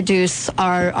 introduce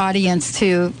our audience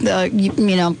to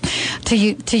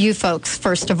you folks,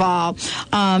 first of all.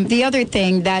 The other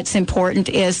thing that's important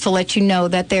is to let you know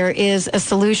that there is a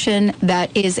solution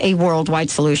that is a worldwide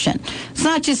solution. It's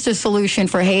not just a solution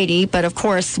for Haiti, but of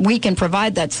course we can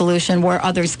provide that solution where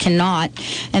others cannot,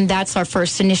 and that's our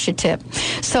first initiative.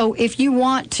 So if you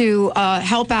want to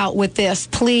help out with this,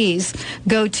 please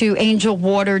go to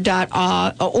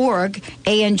angelwater.org,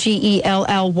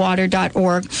 ANGELL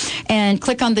water.org, and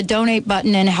click on the donate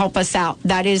button and help us out.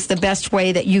 That is the best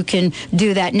way that you can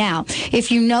do that now.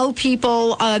 If you know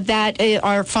people that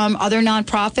are from other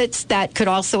nonprofits that could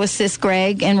also assist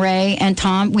Greg and Ray and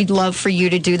Tom, we'd love for you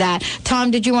to do that.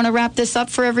 Tom, did you want to wrap this up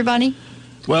for everybody?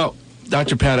 Well,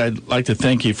 Dr. Pat, I'd like to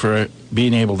thank you for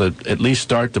being able to at least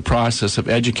start the process of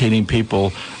educating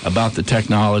people about the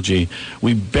technology.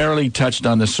 We barely touched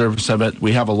on the surface of it.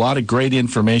 We have a lot of great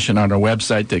information on our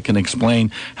website that can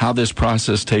explain how this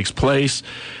process takes place.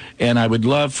 And I would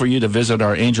love for you to visit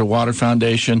our Angel Water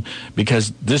Foundation,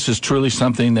 because this is truly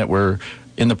something that we're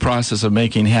in the process of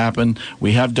making happen.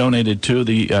 We have donated to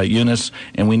the units,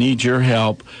 and we need your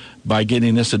help by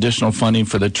getting this additional funding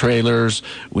for the trailers.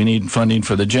 We need funding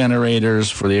for the generators,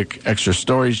 for the extra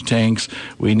storage tanks.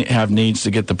 We have needs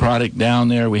to get the product down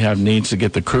there. We have needs to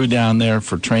get the crew down there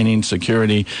for training,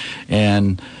 security,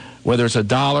 and whether it's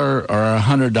 $1 or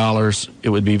 $100, it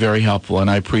would be very helpful. And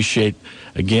I appreciate,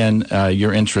 again,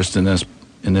 your interest in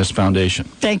this foundation.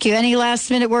 Thank you. Any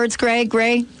last-minute words, Greg?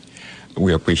 Ray?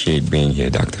 We appreciate being here,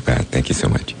 Dr. Pat. Thank you so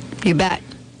much. You bet.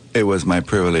 it was my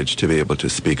privilege to be able to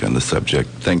speak on the subject.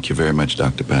 Thank you very much,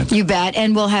 Dr. Pat. You bet,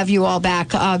 and we'll have you all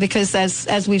back because,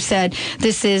 as we've said,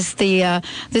 this is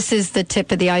the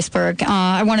tip of the iceberg.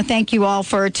 I want to thank you all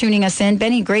for tuning us in.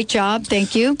 Benny, great job.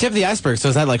 Thank you. Tip of the iceberg. So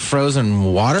is that like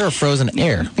frozen water or frozen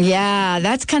air? Yeah,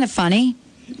 that's kind of funny.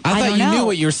 I thought you knew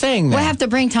what you were saying there. We'll have to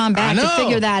bring Tom back to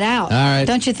figure that out. All right.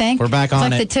 Don't you think? We're back on it.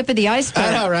 It's like it. the tip of the iceberg.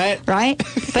 I know, right? Right?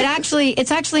 But actually,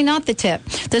 it's actually not the tip.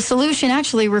 The solution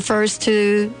actually refers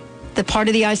to the part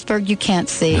of the iceberg you can't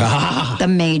see, the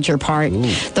major part,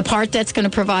 the part that's going to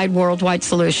provide worldwide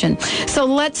solution. So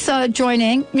let's join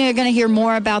in. You're going to hear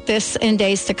more about this in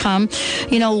days to come.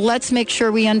 Let's make sure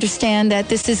we understand that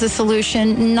this is a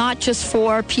solution not just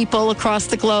for people across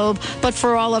the globe, but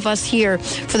for all of us here,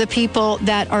 for the people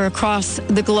that are across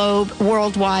the globe,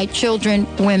 worldwide, children,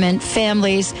 women,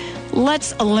 families.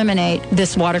 Let's eliminate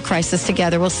this water crisis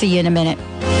together. We'll see you in a minute.